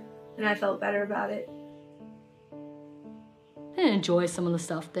over, and I felt better about it. I didn't enjoy some of the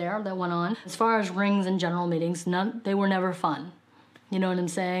stuff there that went on. As far as rings and general meetings, they were never fun. You know what I'm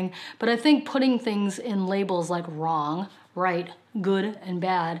saying? But I think putting things in labels like wrong, right, good, and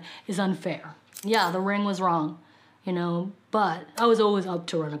bad is unfair. Yeah, the ring was wrong, but I was always up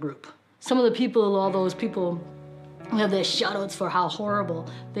to run a group. Some of the people, all those people who have their shout-outs for how horrible,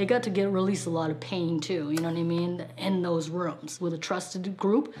 they got to release a lot of pain too, you know what I mean, in those rooms. With a trusted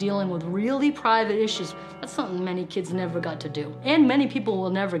group, dealing with really private issues, that's something many kids never got to do, and many people will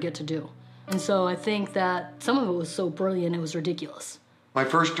never get to do. And so I think that some of it was so brilliant, it was ridiculous. My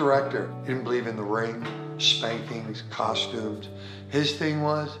first director didn't believe in the ring, spankings, costumes. His thing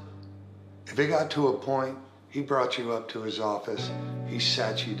was, if it got to a point, he brought you up to his office, he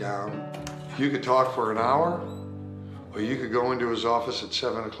sat you down. You could talk for an hour, or you could go into his office at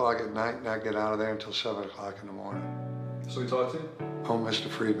 7 o'clock at night and not get out of there until 7 o'clock in the morning. So he talked to you? Oh, Mr.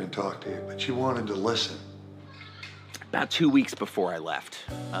 Friedman talked to you, but you wanted to listen. About 2 weeks before I left,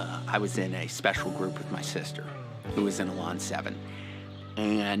 I was in a special group with my sister, who was in Elan 7.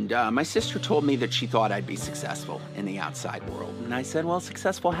 And my sister told me that she thought I'd be successful in the outside world. And I said, well,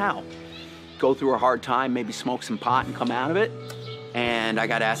 successful how? Go through a hard time, maybe smoke some pot and come out of it? And I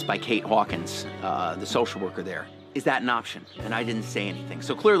got asked by Kate Hawkins, the social worker there, is that an option? And I didn't say anything.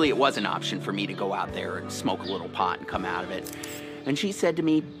 So clearly it was an option for me to go out there and smoke a little pot and come out of it. And she said to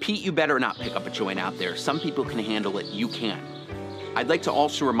me, Pete, you better not pick up a joint out there. Some people can handle it, you can't. I'd like to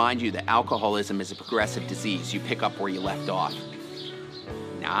also remind you that alcoholism is a progressive disease. You pick up where you left off.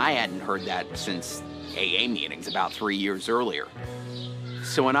 Now, I hadn't heard that since AA meetings about 3 years earlier.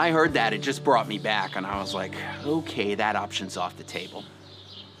 So when I heard that, it just brought me back, and I was like, okay, that option's off the table.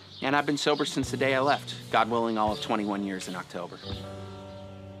 And I've been sober since the day I left. God willing, I'll have 21 years in October.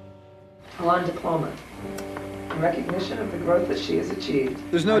 Elan diploma, in recognition of the growth that she has achieved.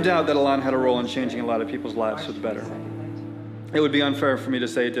 There's no doubt that Elan had a role in changing a lot of people's lives for the better. It would be unfair for me to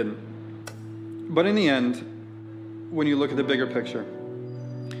say it didn't. But in the end, when you look at the bigger picture,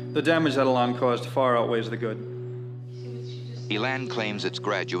 the damage that Elan caused far outweighs the good. Elan claims its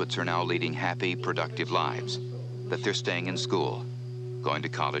graduates are now leading happy, productive lives, that they're staying in school, going to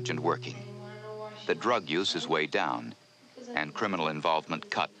college and working, that drug use is way down, and criminal involvement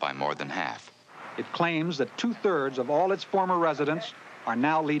cut by more than half. It claims that 2/3 of all its former residents are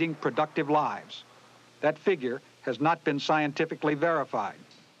now leading productive lives. That figure has not been scientifically verified.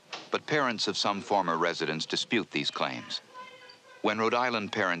 But parents of some former residents dispute these claims. When Rhode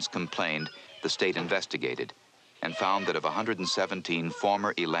Island parents complained, the state investigated and found that of 117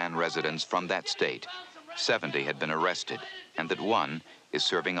 former Elan residents from that state, 70 had been arrested, and that one is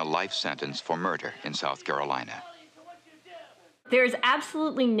serving a life sentence for murder in South Carolina. There's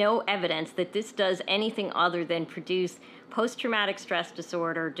absolutely no evidence that this does anything other than produce post-traumatic stress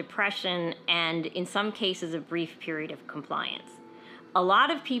disorder, depression, and in some cases, a brief period of compliance. A lot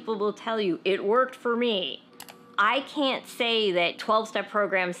of people will tell you, it worked for me. I can't say that 12-step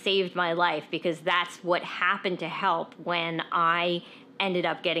program saved my life because that's what happened to help when I ended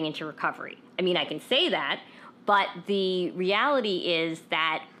up getting into recovery. I mean, I can say that, but the reality is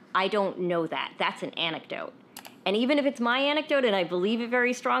that I don't know that. That's an anecdote. And even if it's my anecdote, and I believe it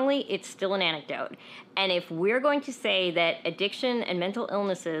very strongly, it's still an anecdote. And if we're going to say that addiction and mental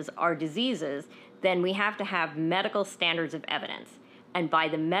illnesses are diseases, then we have to have medical standards of evidence. And by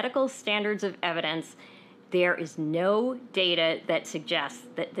the medical standards of evidence, there is no data that suggests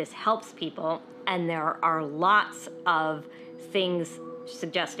that this helps people, and there are lots of things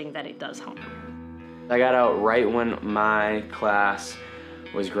suggesting that it does harm. I got out right when my class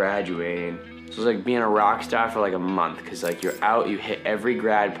was graduating. So it was like being a rock star for like a month, because like you're out, you hit every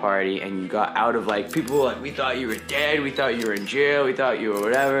grad party, and you got out of like, people were like, we thought you were dead, we thought you were in jail, we thought you were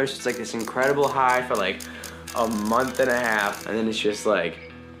whatever. So it's like this incredible high for like a month and a half, and then it's just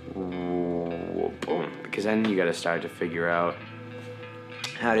like, boom. Because then you gotta start to figure out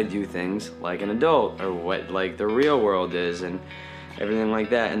how to do things like an adult, or what like the real world is, and everything like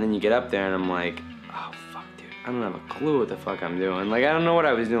that. And then you get up there and I'm like, oh fuck dude, I don't have a clue what the fuck I'm doing. Like I don't know what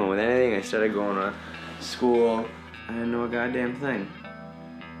I was doing with anything. I started going to school, I didn't know a goddamn thing.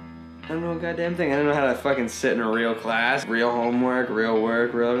 I don't know a goddamn thing. I don't know how to fucking sit in a real class, real homework, real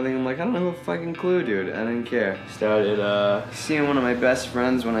work, real everything. I'm like, I don't know a fucking clue, dude. I didn't care. Started seeing one of my best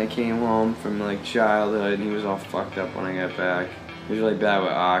friends when I came home from like childhood, and he was all fucked up when I got back. He was really bad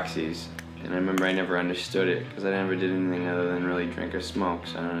with oxys, and I remember I never understood it because I never did anything other than really drink or smoke,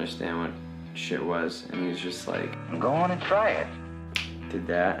 so I don't understand what shit was. And he was just like, Go on and try it. did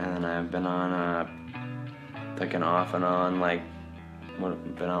that, and then I've been on like an off and on like.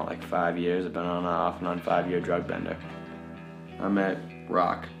 I've been out like 5 years. I've been on an off and on 5-year drug bender. I'm at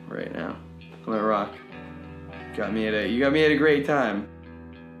rock right now. I'm at rock. You got me at a great time.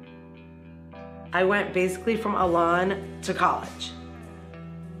 I went basically from Elan to college,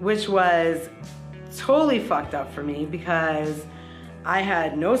 which was totally fucked up for me because I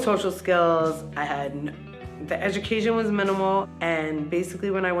had no social skills. The education was minimal, and basically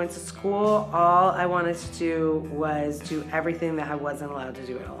when I went to school, all I wanted to do was do everything that I wasn't allowed to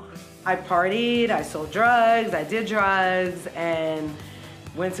do at Elan. I partied, I sold drugs, I did drugs, and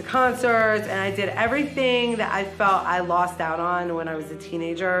went to concerts, and I did everything that I felt I lost out on when I was a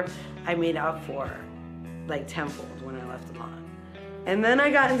teenager. I made up for like tenfold when I left Elan. And then I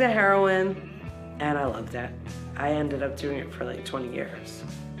got into heroin, and I loved it. I ended up doing it for like 20 years.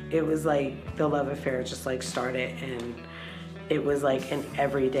 It was like the love affair just like started, and it was like an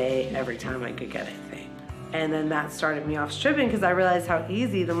everyday, every time I could get it thing. And then that started me off stripping because I realized how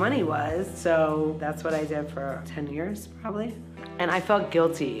easy the money was. So that's what I did for 10 years probably. And I felt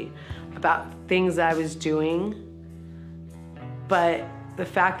guilty about things that I was doing, but the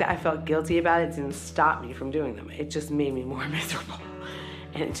fact that I felt guilty about it didn't stop me from doing them. It just made me more miserable.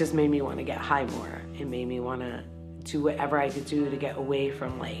 And it just made me want to get high more. It made me want to do whatever I could do to get away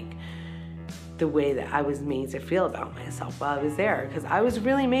from like the way that I was made to feel about myself while I was there. Because I was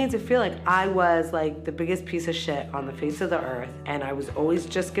really made to feel like I was like the biggest piece of shit on the face of the earth, and I was always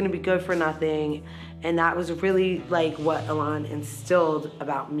just gonna be good for nothing. And that was really like what Elan instilled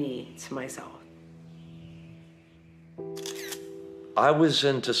about me to myself. I was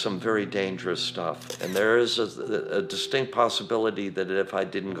into some very dangerous stuff, and there is a distinct possibility that if I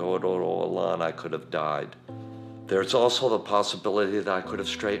didn't go to Elan, I could have died. There's also the possibility that I could have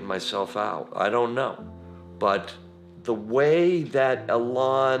straightened myself out. I don't know. But the way that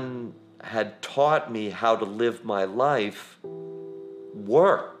Elan had taught me how to live my life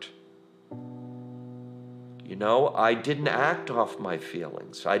worked. You know, I didn't act off my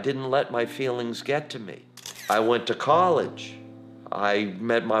feelings. I didn't let my feelings get to me. I went to college. I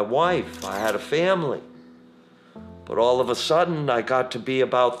met my wife. I had a family. But all of a sudden, I got to be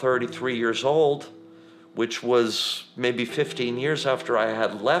about 33 years old, which was maybe 15 years after I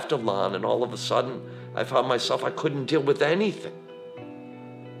had left Elan, and all of a sudden, I found myself, I couldn't deal with anything.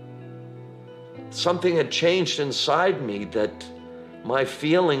 Something had changed inside me that my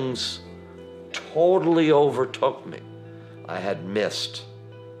feelings totally overtook me. I had missed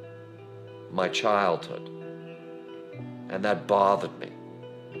my childhood, and that bothered me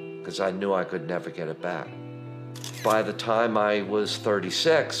because I knew I could never get it back. By the time I was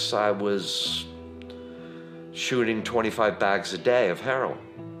 36, I was shooting 25 bags a day of heroin.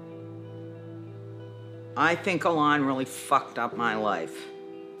 I think Elan really fucked up my life.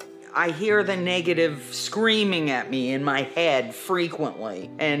 I hear the negative screaming at me in my head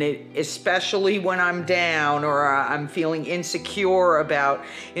frequently, and especially when I'm down or I'm feeling insecure about,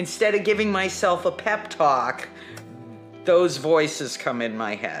 instead of giving myself a pep talk, those voices come in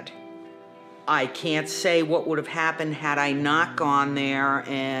my head. I can't say what would have happened had I not gone there,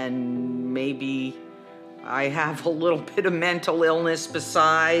 and maybe I have a little bit of mental illness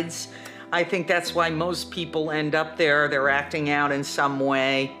besides. I think that's why most people end up there. They're acting out in some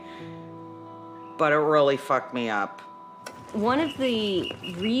way. But it really fucked me up. One of the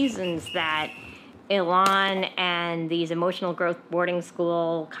reasons that Elan and these emotional growth boarding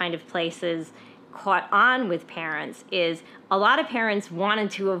school kind of places caught on with parents is a lot of parents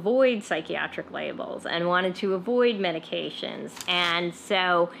wanted to avoid psychiatric labels and wanted to avoid medications. And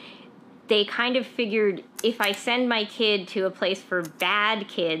so they kind of figured, if I send my kid to a place for bad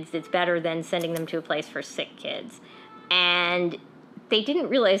kids, it's better than sending them to a place for sick kids. And they didn't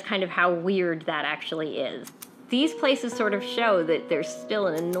realize kind of how weird that actually is. These places sort of show that there's still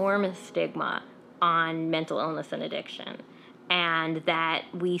an enormous stigma on mental illness and addiction, and that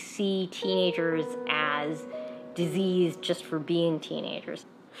we see teenagers as diseased just for being teenagers.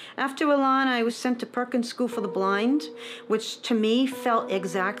 After Elan, I was sent to Perkins School for the Blind, which to me felt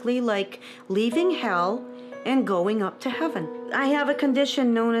exactly like leaving hell and going up to heaven. I have a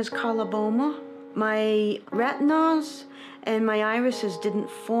condition known as coloboma. My retinas and my irises didn't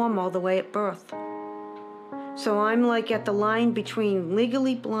form all the way at birth. So I'm like at the line between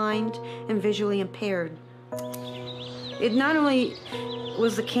legally blind and visually impaired. It not only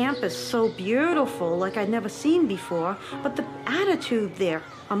was the campus so beautiful, like I'd never seen before, but the attitude there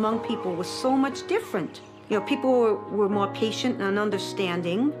among people was so much different. You know, people were more patient and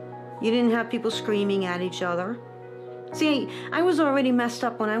understanding. You didn't have people screaming at each other. See, I was already messed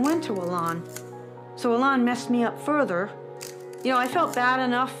up when I went to Elan. So Elan messed me up further. You know, I felt bad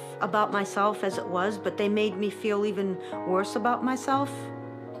enough about myself as it was, but they made me feel even worse about myself.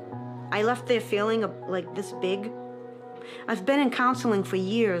 I left there feeling like this big. I've been in counseling for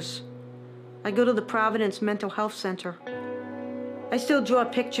years. I go to the Providence Mental Health Center. I still draw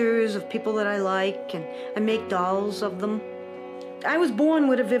pictures of people that I like, and I make dolls of them. I was born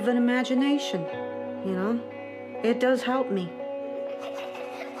with a vivid imagination, you know? It does help me.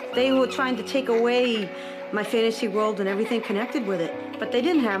 They were trying to take away my fantasy world and everything connected with it, but they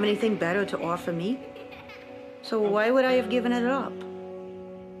didn't have anything better to offer me. So why would I have given it up?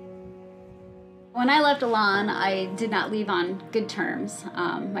 When I left Elan, I did not leave on good terms.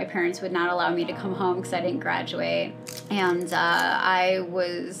 My parents would not allow me to come home because I didn't graduate. And I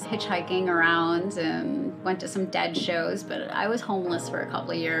was hitchhiking around and went to some Dead shows, but I was homeless for a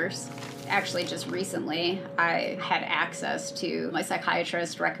couple of years. Actually, just recently, I had access to my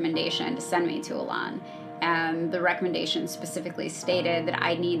psychiatrist's recommendation to send me to Elan. And the recommendation specifically stated that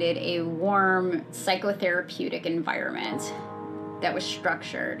I needed a warm psychotherapeutic environment that was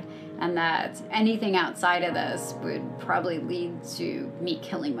structured, and that anything outside of this would probably lead to me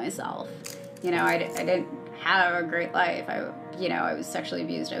killing myself. You know, I didn't have a great life. I was sexually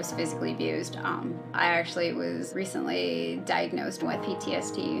abused, I was physically abused. I actually was recently diagnosed with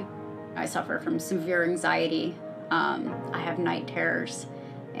PTSD. I suffer from severe anxiety. I have night terrors.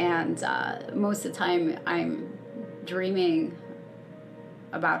 And most of the time I'm dreaming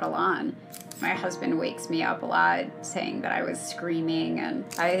about Elan. My husband wakes me up a lot saying that I was screaming, and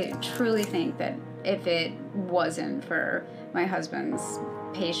I truly think that if it wasn't for my husband's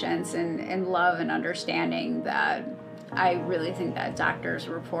patience and love and understanding, that I really think that doctor's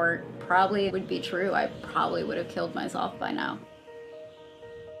report probably would be true. I probably would have killed myself by now.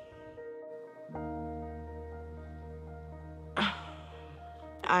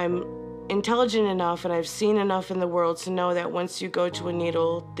 I'm intelligent enough and I've seen enough in the world to know that once you go to a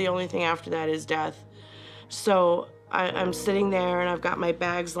needle, the only thing after that is death. So I'm sitting there and I've got my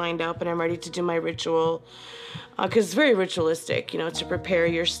bags lined up and I'm ready to do my ritual. Because it's very ritualistic, you know, to prepare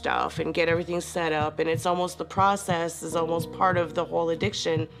your stuff and get everything set up. And it's almost, the process is almost part of the whole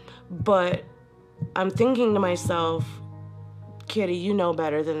addiction. But I'm thinking to myself, Kitty, you know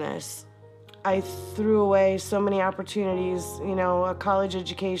better than this. I threw away so many opportunities, you know, a college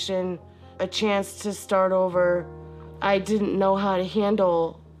education, a chance to start over. I didn't know how to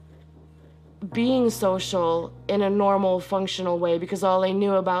handle being social in a normal, functional way because all I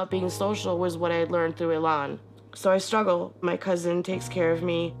knew about being social was what I had learned through Elan. So I struggle. My cousin takes care of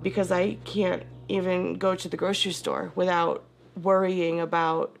me because I can't even go to the grocery store without worrying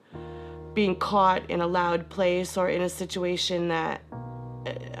about being caught in a loud place or in a situation that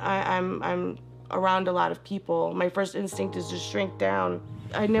I'm around a lot of people. My first instinct is to shrink down.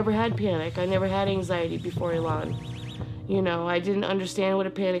 I never had panic. I never had anxiety before Elan. You know, I didn't understand what a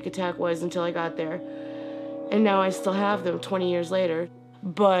panic attack was until I got there. And now I still have them 20 years later.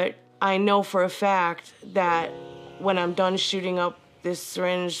 But I know for a fact that when I'm done shooting up this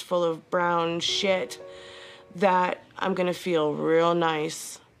syringe full of brown shit, that I'm gonna feel real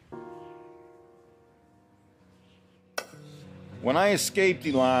nice. When I escaped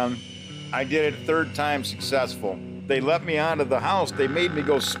Elan, I did it third time successful. They let me out of the house. They made me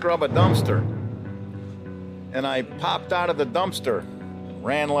go scrub a dumpster. And I popped out of the dumpster,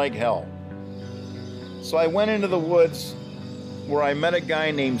 ran like hell. So I went into the woods where I met a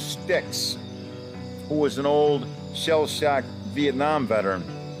guy named Sticks, who was an old shell-shocked Vietnam veteran.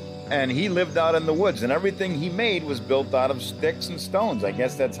 And he lived out in the woods, and everything he made was built out of sticks and stones. I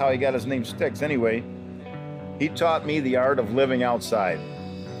guess that's how he got his name Sticks. Anyway, he taught me the art of living outside.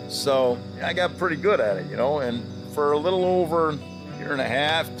 So I got pretty good at it, you know, and for a little over a year and a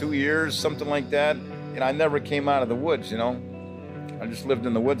half, 2 years, something like that, and I never came out of the woods, you know. I just lived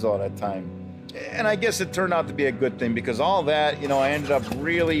in the woods all that time. And I guess it turned out to be a good thing because all that, you know, I ended up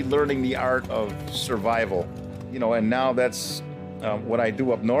really learning the art of survival, you know, and now that's what I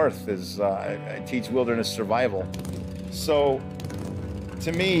do up north is I teach wilderness survival. So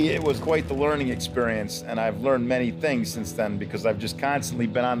to me, it was quite the learning experience, and I've learned many things since then because I've just constantly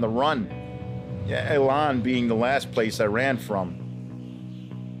been on the run. Yeah, Elan being the last place I ran from.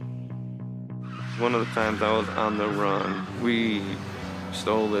 One of the times I was on the run, we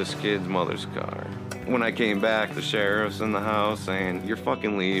stole this kid's mother's car. When I came back, the sheriff's in the house saying, "You're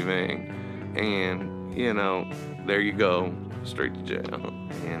fucking leaving," and, you know, there you go, straight to jail.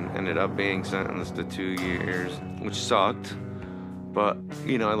 And ended up being sentenced to 2 years, which sucked. But,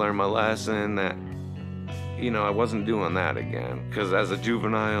 you know, I learned my lesson that, you know, I wasn't doing that again. Because as a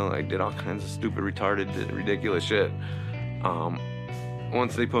juvenile, I did all kinds of stupid, retarded, ridiculous shit.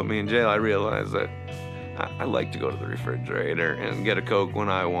 Once they put me in jail, I realized that I like to go to the refrigerator and get a Coke when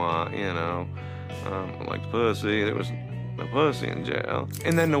I want, you know. I liked pussy. There was no pussy in jail.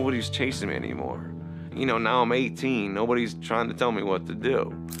 And then nobody's chasing me anymore. You know, now I'm 18. Nobody's trying to tell me what to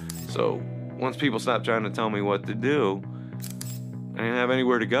do. So once people stopped trying to tell me what to do, I didn't have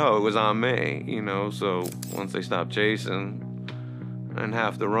anywhere to go. It was on me, you know. So once they stopped chasing, I didn't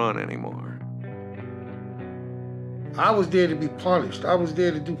have to run anymore. I was there to be punished. I was there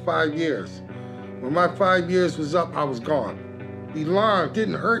to do 5 years. When my 5 years was up, I was gone. Elan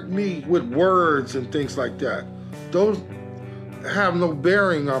didn't hurt me with words and things like that. Those have no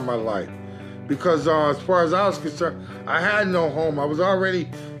bearing on my life. Because as far as I was concerned, I had no home. I was already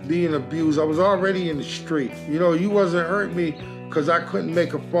being abused. I was already in the street. You know, you wasn't hurting me because I couldn't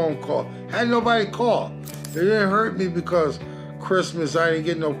make a phone call. Had nobody call. It didn't hurt me because Christmas I didn't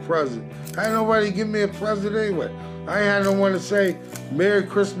get no present. Had nobody give me a present anyway. I had no one to say Merry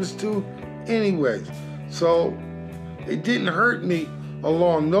Christmas to anyways. So it didn't hurt me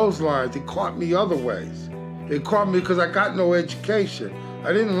along those lines. It caught me other ways. It caught me because I got no education.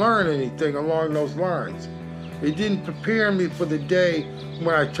 I didn't learn anything along those lines. It didn't prepare me for the day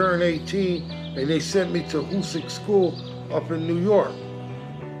when I turned 18 and they sent me to Hoosick School up in New York.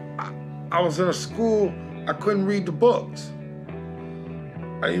 I was in a school, I couldn't read the books.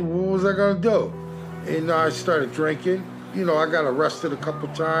 What was I gonna do? And I started drinking. You know, I got arrested a couple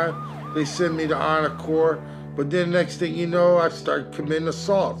times. They sent me to Honor Corps. But then next thing you know, I started committing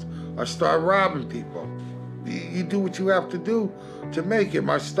assaults. I started robbing people. You do what you have to do to make it.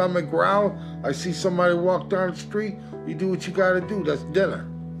 My stomach growled. I see somebody walk down the street. You do what you gotta do. That's dinner.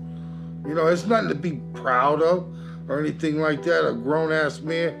 You know, it's nothing to be proud of or anything like that. A grown-ass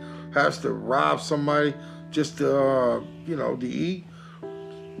man has to rob somebody just to, you know, to eat.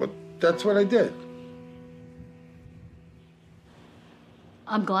 But that's what I did.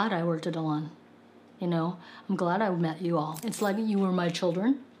 I'm glad I worked at Elan. You know, I'm glad I met you all. It's like you were my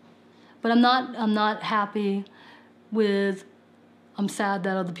children. But I'm not happy with, I'm sad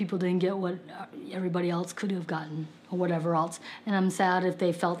that other people didn't get what everybody else could have gotten or whatever else. And I'm sad if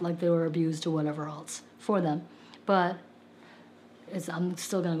they felt like they were abused or whatever else for them. But I'm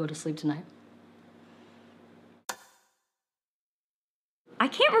still gonna go to sleep tonight. I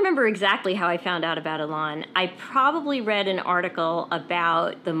can't remember exactly how I found out about Elan. I probably read an article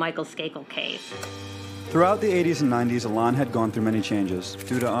about the Michael Skakel case. Throughout the 80s and 90s, Elan had gone through many changes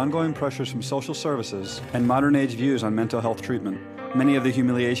due to ongoing pressures from social services and modern-age views on mental health treatment. Many of the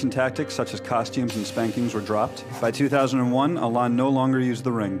humiliation tactics, such as costumes and spankings, were dropped. By 2001, Elan no longer used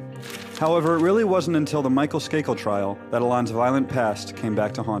the ring. However, it really wasn't until the Michael Skakel trial that Elan's violent past came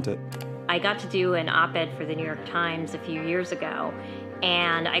back to haunt it. I got to do an op-ed for the New York Times a few years ago,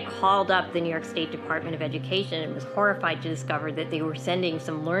 and I called up the New York State Department of Education and was horrified to discover that they were sending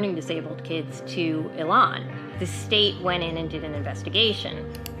some learning disabled kids to Elan. The state went in and did an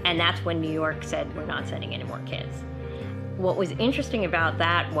investigation, and that's when New York said, we're not sending any more kids. What was interesting about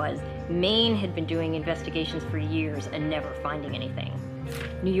that was Maine had been doing investigations for years and never finding anything.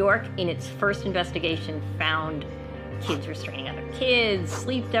 New York, in its first investigation, found kids restraining other kids,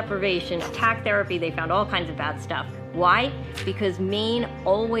 sleep deprivation, attack therapy. They found all kinds of bad stuff. Why? Because Maine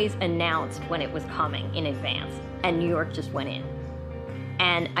always announced when it was coming in advance, and New York just went in.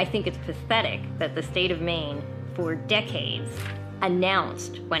 And I think it's pathetic that the state of Maine, for decades,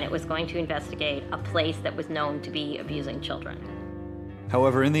 announced when it was going to investigate a place that was known to be abusing children.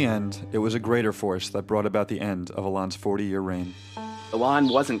 However, in the end, it was a greater force that brought about the end of Elan's 40-year reign. Elan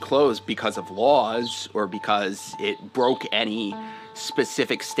wasn't closed because of laws or because it broke any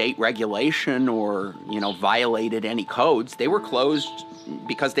specific state regulation or, violated any codes. They were closed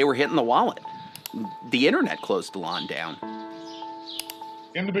because they were hitting the wallet. The internet closed Elan down.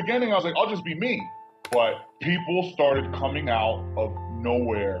 In the beginning, I was like, I'll just be me. But people started coming out of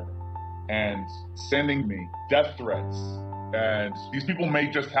nowhere and sending me death threats. And these people may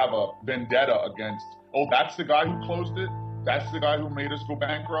just have a vendetta against, oh, that's the guy who closed it? That's the guy who made us go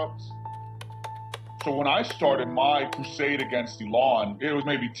bankrupt? So when I started my crusade against Elan, it was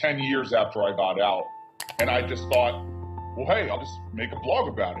maybe 10 years after I got out. And I just thought, well, hey, I'll just make a blog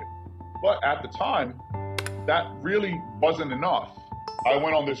about it. But at the time, that really wasn't enough. I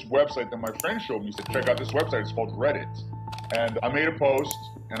went on this website that my friend showed me. He said, check out this website, it's called Reddit. And I made a post,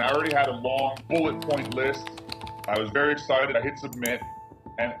 and I already had a long bullet point list. I was very excited, I hit submit,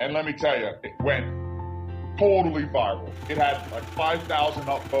 and let me tell you, it went totally viral. It had like 5,000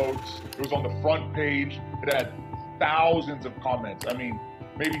 upvotes, it was on the front page, it had thousands of comments. I mean,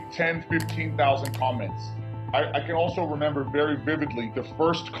 maybe 10, 15,000 comments. I can also remember very vividly the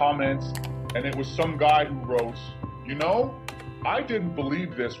first comments, and it was some guy who wrote, I didn't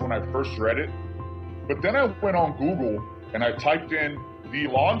believe this when I first read it, but then I went on Google and I typed in the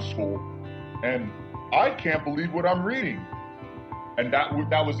Elan school, and I can't believe what I'm reading. And that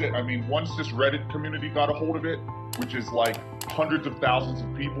was it. I mean, once this Reddit community got a hold of it, which is like hundreds of thousands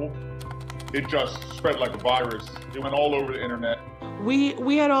of people, it just spread like a virus. It went all over the internet.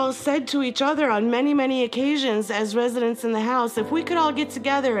 We had all said to each other on many, many occasions as residents in the house, if we could all get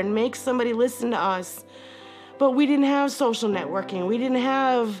together and make somebody listen to us. But we didn't have social networking. We didn't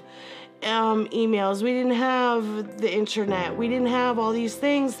have emails. We didn't have the internet. We didn't have all these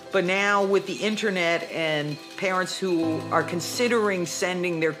things. But now with the internet and parents who are considering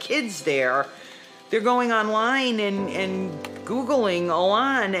sending their kids there, they're going online and Googling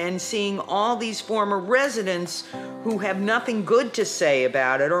Elan and seeing all these former residents who have nothing good to say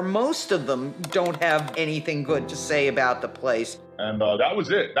about it, or most of them don't have anything good to say about the place. And that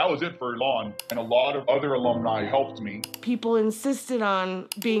was it. That was it for Elan. And a lot of other alumni helped me. People insisted on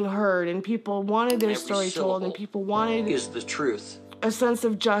being heard, and people wanted their story told, and people wanted is the truth. A sense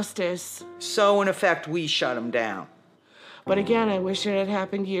of justice. So in effect, we shut them down. But again, I wish it had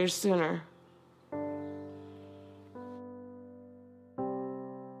happened years sooner.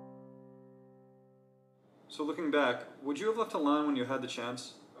 So looking back, would you have left Elan when you had the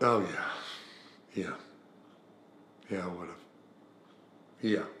chance? Oh, yeah. Yeah, I would have.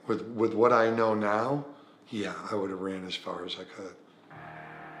 Yeah, with what I know now, yeah, I would have ran as far as I could.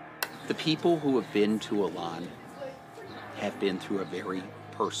 The people who have been to Elan have been through a very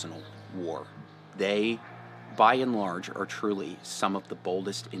personal war. They, by and large, are truly some of the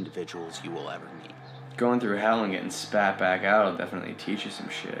boldest individuals you will ever meet. Going through hell and getting spat back out will definitely teach you some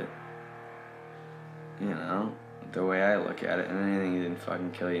shit. The way I look at it, and anything that didn't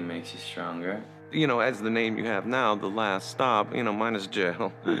fucking kill you makes you stronger. You know, as the name you have now, the last stop, you know, mine is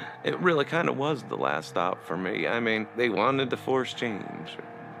jail. It really kind of was the last stop for me. I mean, they wanted to force change.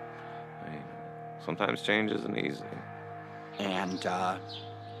 Sometimes change isn't easy. And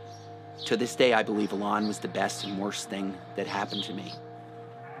to this day, I believe Elan was the best and worst thing that happened to me.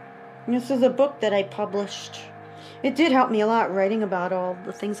 This is a book that I published. It did help me a lot writing about all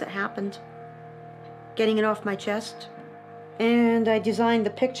the things that happened, getting it off my chest. And I designed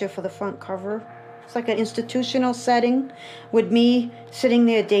the picture for the front cover. It's like an institutional setting with me sitting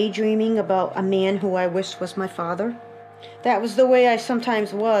there daydreaming about a man who I wished was my father. That was the way I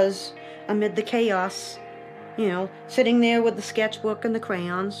sometimes was amid the chaos, you know, sitting there with the sketchbook and the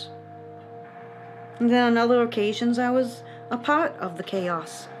crayons. And then on other occasions, I was a part of the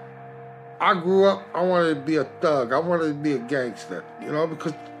chaos. I grew up, I wanted to be a thug. I wanted to be a gangster, you know,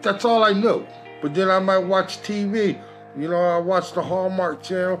 because that's all I knew. But then I might watch TV. You know, I watch the Hallmark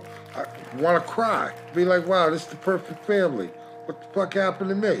Channel. I want to cry. Be like, wow, this is the perfect family. What the fuck happened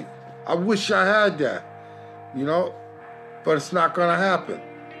to me? I wish I had that, you know, but it's not going to happen.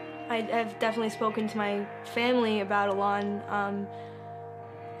 I've definitely spoken to my family about Elan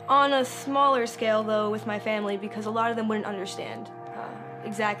on a smaller scale, though, with my family, because a lot of them wouldn't understand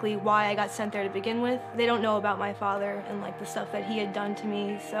exactly why I got sent there to begin with. They don't know about my father and like the stuff that he had done to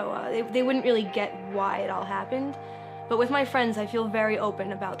me, so they wouldn't really get why it all happened. But with my friends, I feel very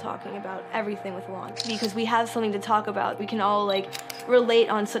open about talking about everything with Elan because we have something to talk about. We can all like relate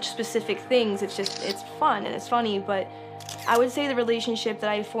on such specific things. It's fun and it's funny, but I would say the relationship that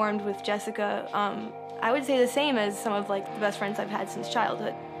I formed with Jessica, I would say the same as some of like the best friends I've had since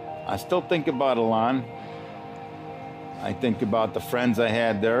childhood. I still think about Elan. I think about the friends I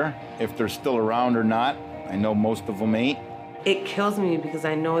had there, if they're still around or not. I know most of them ain't. It kills me because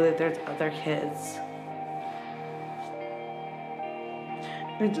I know that there's other kids.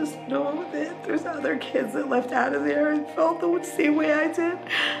 I just know that there's other kids that left out of there and felt the same way I did.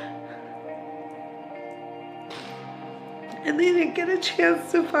 And they didn't get a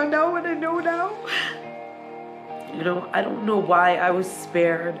chance to find out what I know now. You know, I don't know why I was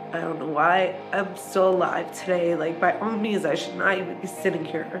spared. I don't know why I'm still alive today. Like, by all means, I should not even be sitting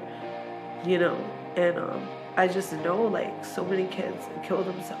here, you know. And I just know, like, so many kids that killed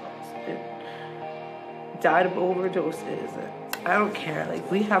themselves and died of overdoses. And I don't care. Like,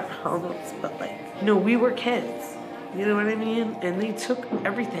 we have problems, but, like, no, we were kids. You know what I mean? And they took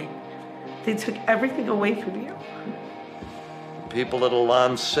everything. They took everything away from you. People at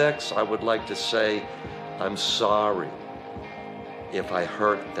Elan 6, I would like to say, I'm sorry if I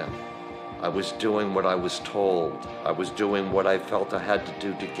hurt them. I was doing what I was told. I was doing what I felt I had to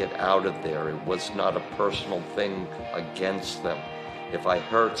do to get out of there. It was not a personal thing against them. If I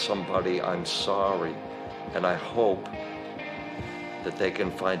hurt somebody, I'm sorry. And I hope that they can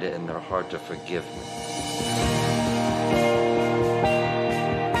find it in their heart to forgive me.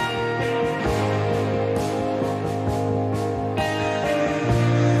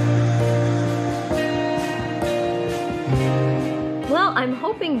 I'm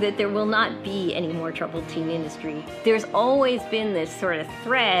hoping that there will not be any more troubled teen industry. There's always been this sort of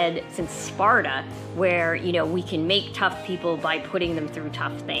thread since Sparta where, you know, we can make tough people by putting them through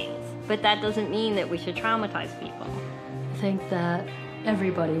tough things. But that doesn't mean that we should traumatize people. I think that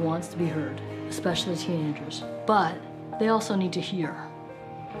everybody wants to be heard, especially teenagers, but they also need to hear.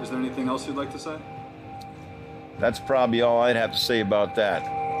 Is there anything else you'd like to say? That's probably all I'd have to say about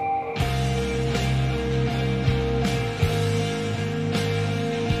that.